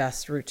that's the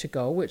best route to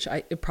go, which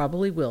it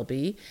probably will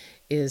be,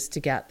 is to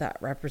get that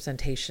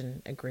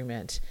representation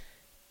agreement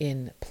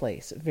in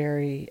place.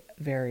 Very,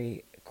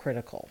 very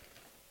critical.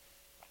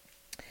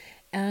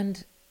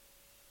 And,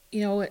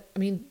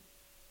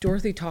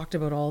 Dorothy talked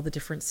about all the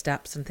different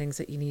steps and things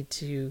that you need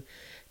to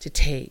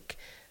take.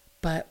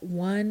 But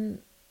one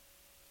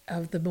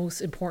of the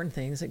most important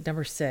things, like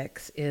number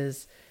 6,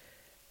 is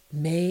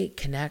make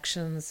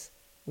connections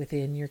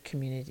within your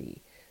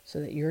community so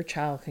that your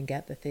child can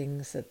get the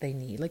things that they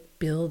need. Like,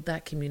 build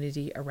that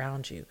community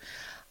around you.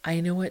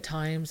 I know at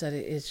times that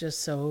it is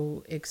just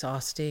so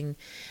exhausting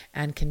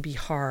and can be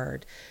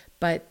hard,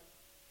 but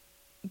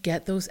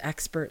get those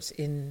experts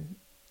in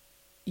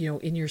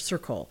your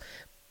circle,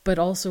 but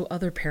also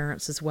other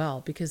parents as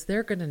well, because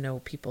they're going to know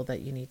people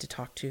that you need to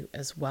talk to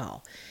as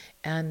well.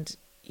 And,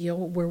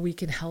 where we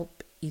can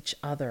help each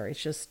other.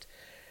 It's just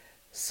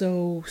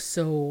so,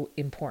 so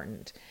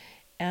important.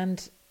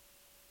 And,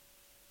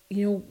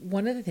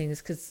 one of the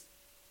things,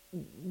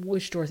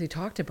 which Dorothy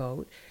talked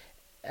about,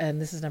 and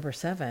this is number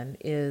 7,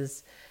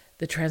 is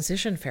the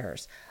transition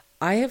fairs.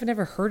 I have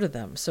never heard of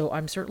them, so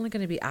I'm certainly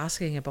going to be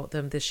asking about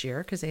them this year,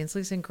 because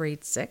Ainsley's in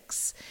grade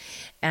 6,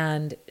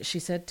 and she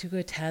said to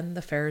attend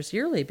the fairs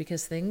yearly,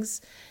 because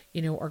things,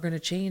 are going to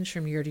change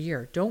from year to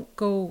year. Don't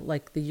go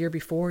like the year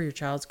before your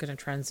child's going to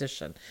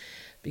transition,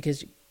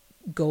 because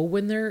go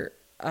when they're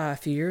a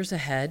few years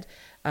ahead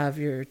of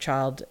your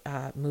child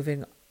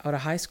moving out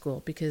of high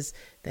school, because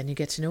then you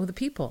get to know the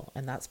people,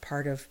 and that's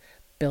part of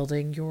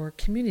building your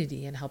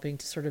community and helping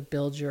to sort of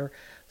build your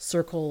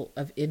circle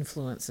of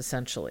influence,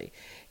 essentially.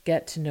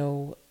 Get to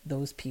know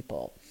those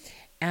people.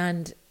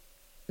 And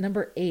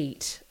number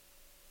 8,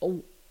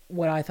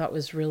 what I thought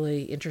was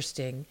really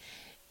interesting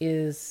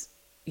is,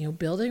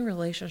 building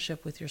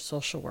relationship with your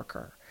social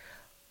worker.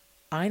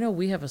 I know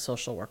we have a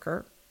social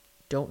worker,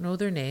 don't know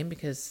their name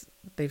because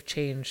they've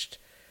changed.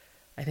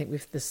 I think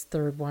this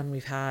third one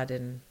we've had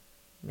in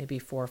maybe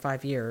 4 or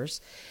 5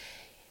 years.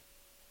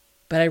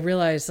 But I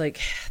realized, like,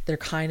 they're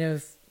kind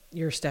of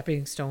your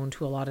stepping stone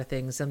to a lot of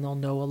things, and they'll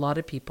know a lot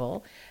of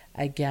people.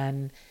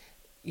 Again,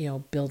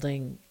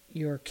 building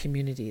your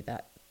community,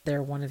 that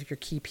they're one of your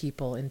key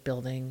people in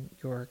building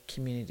your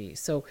community.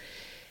 So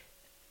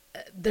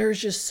there's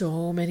just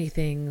so many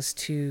things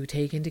to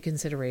take into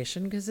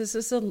consideration, because this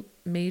is a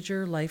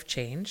major life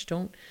change.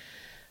 Don't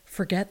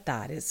forget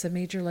that. It's a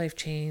major life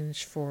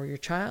change for your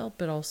child,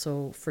 but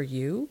also for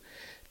you,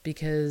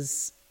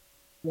 because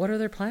what are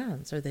their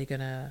plans? Are they going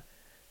to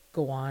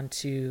go on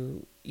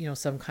to,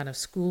 some kind of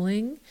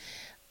schooling?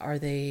 Are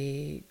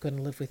they going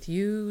to live with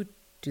you?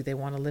 Do they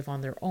want to live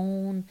on their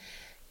own?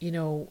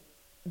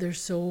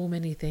 There's so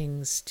many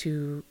things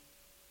to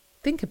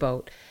think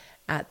about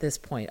at this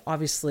point.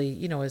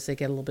 Obviously, as they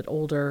get a little bit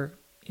older,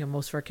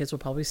 most of our kids will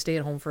probably stay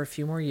at home for a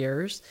few more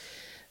years,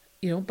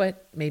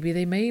 but maybe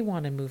they may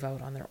want to move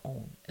out on their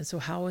own. And so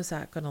how is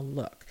that going to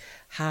look?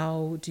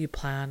 How do you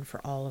plan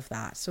for all of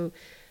that?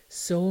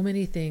 So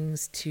many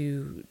things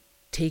to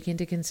take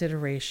into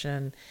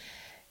consideration.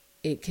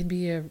 It can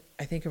be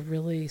I think a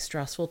really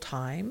stressful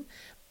time,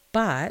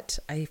 but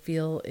I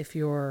feel if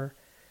you're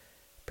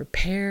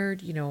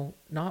prepared,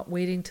 not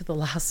waiting to the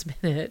last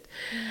minute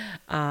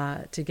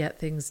to get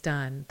things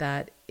done,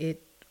 that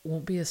it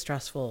won't be as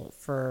stressful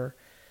for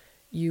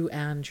you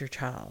and your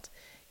child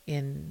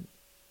in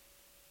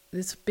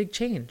this big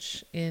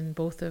change in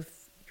both of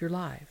your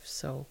lives.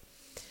 So,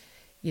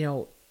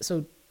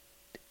 so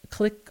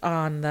click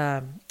on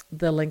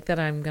the link that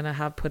I'm going to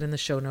have put in the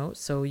show notes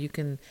so you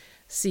can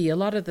see a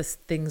lot of the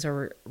things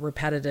are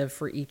repetitive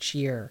for each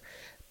year,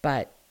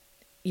 but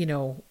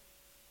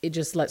it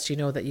just lets you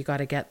know that you got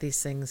to get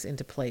these things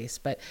into place.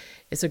 But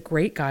it's a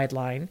great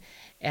guideline,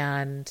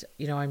 and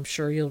I'm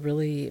sure you'll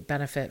really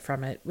benefit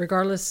from it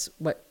regardless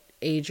what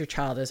age your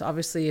child is.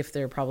 Obviously, if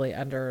they're probably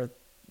under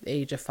the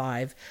age of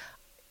 5,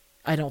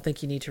 I don't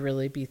think you need to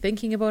really be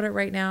thinking about it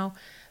right now.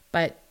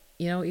 But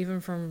even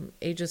from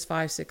ages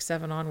 5, 6,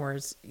 7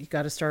 onwards, you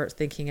got to start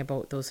thinking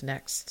about those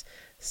next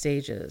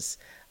stages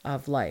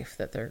of life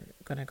that they're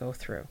going to go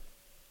through.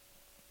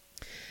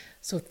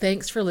 So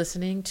thanks for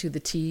listening to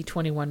the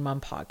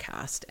T21Mom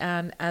podcast.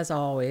 And as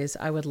always,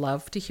 I would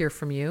love to hear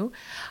from you.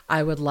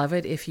 I would love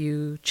it if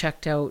you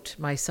checked out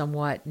my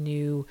somewhat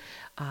new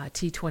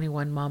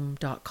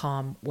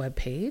T21Mom.com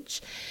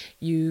webpage.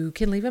 You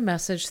can leave a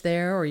message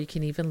there, or you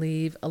can even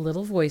leave a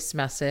little voice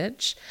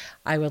message.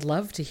 I would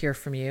love to hear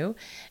from you.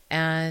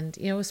 And,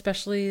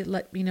 especially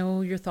let me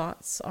know your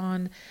thoughts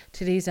on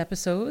today's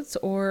episodes,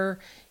 or,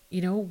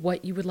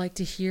 what you would like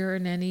to hear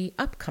in any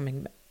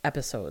upcoming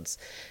episodes,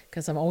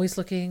 because I'm always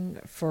looking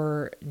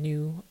for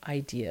new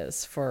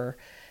ideas for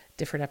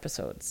different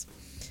episodes.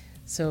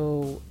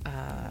 So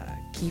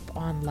keep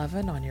on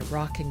loving on your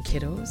rockin'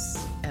 kiddos,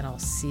 and I'll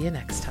see you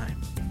next time.